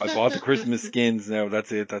 I bought the Christmas skins now.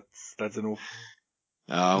 That's it. That's enough.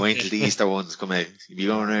 Oh, wait till the Easter ones come out. You'll be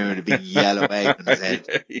going around with a big yellow egg on his head.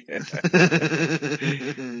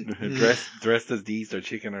 Dressed as the Easter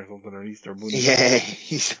chicken or something, or Easter bunny. Yeah,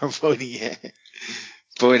 Easter bunny, yeah.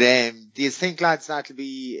 But do you think, lads,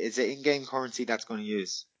 is it in-game currency that's going to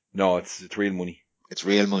use? No, it's real money. It's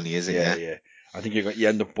real money, is it? Yeah. I think you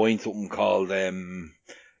end up buying something called I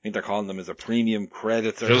think they're calling them as a premium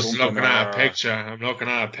credits or Just something. looking at a picture. I'm looking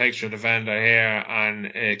at a picture of the vendor here, and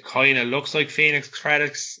it kind of looks like Phoenix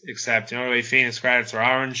credits, except the way Phoenix credits are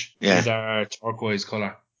orange. Yeah. And they're turquoise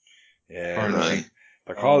colour. Yeah. Right.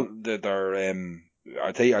 They're called.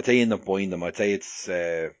 I'd say you end up buying them. I'd say it's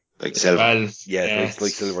like silver. Well, it's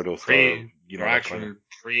like silver dust. Actual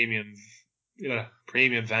premium. Yeah,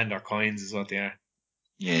 premium vendor coins is what they are.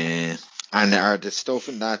 Yeah. And are the stuff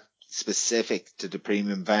in that specific to the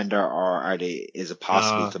premium vendor, or is it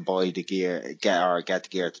possible to buy the gear, get the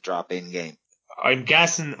gear to drop in game? I'm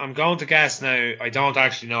going to guess now, I don't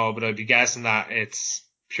actually know, but I'd be guessing that it's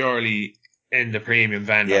purely in the premium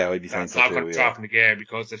vendor. Yeah, I'd be saying so too. It's not going to drop in the gear,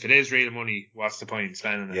 because if it is real money, what's the point in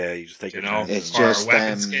spending it? Yeah, you just take it's just a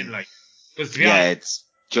weapon skin, like. It's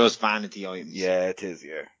just vanity items. Yeah, it is,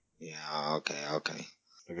 yeah. Yeah, okay.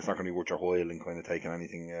 Like, it's not going to be worth your while in kind of taking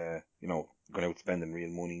anything, going out spending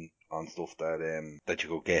real money on stuff that you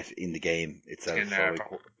go get in the game itself. So,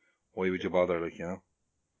 why would you bother,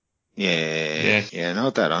 Yeah,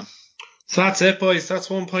 note that on. So that's it, boys. That's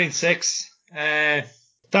 1.6.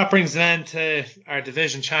 That brings an end to our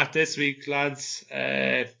division chat this week, lads.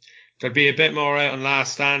 There'll be a bit more out on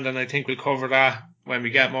Last Stand, and I think we'll cover that when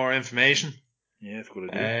we get more information. Yeah, it's a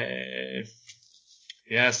good idea.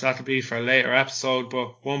 Yes, that'll be for a later episode,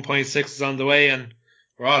 but 1.6 is on the way and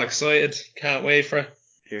we're all excited. Can't wait for it.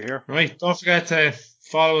 Here. Right, don't forget to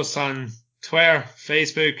follow us on Twitter,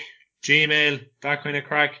 Facebook, Gmail, that kind of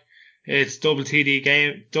crack. It's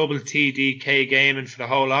TDK Gaming for the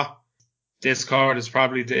whole lot. Discord is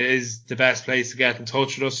probably the best place to get in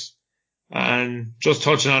touch with us. And just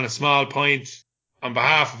touching on a small point, on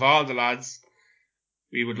behalf of all the lads,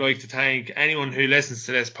 we would like to thank anyone who listens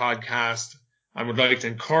to this podcast, and would like to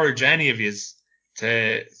encourage any of you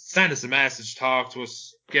to send us a message, talk to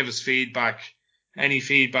us, give us feedback. Any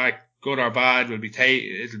feedback, good or bad, it'll be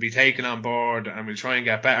taken on board, and we'll try and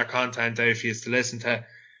get better content out for you to listen to,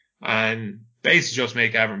 and basically just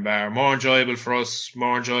make everything better, more enjoyable for us,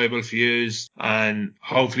 more enjoyable for you, and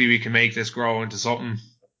hopefully we can make this grow into something.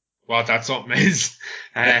 What that something is,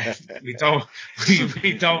 we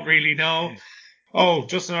don't really know. Oh,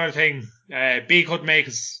 just another thing. B couldn't make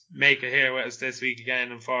it here with us this week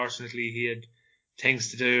again. Unfortunately, he had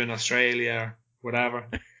things to do in Australia or whatever.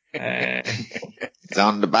 It's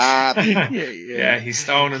on the bad. Yeah, he's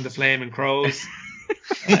stoning the Flaming Crows.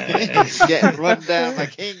 Getting run down by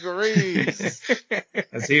kangaroos.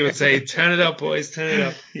 As he would say, turn it up, boys, turn it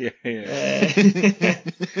up.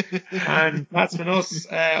 And that's been us.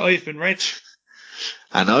 I've been Rich.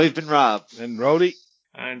 And I've been Rob. And Rody.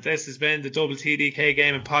 And this has been the Double TDK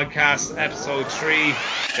Gaming Podcast, episode 3,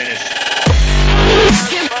 finished.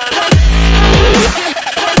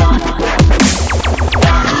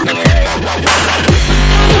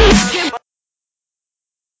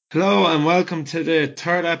 Hello and welcome to the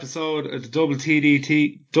third episode of the Double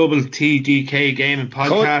TDK Gaming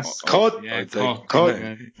Podcast. Cut. Yeah, cut.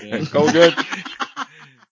 Go good.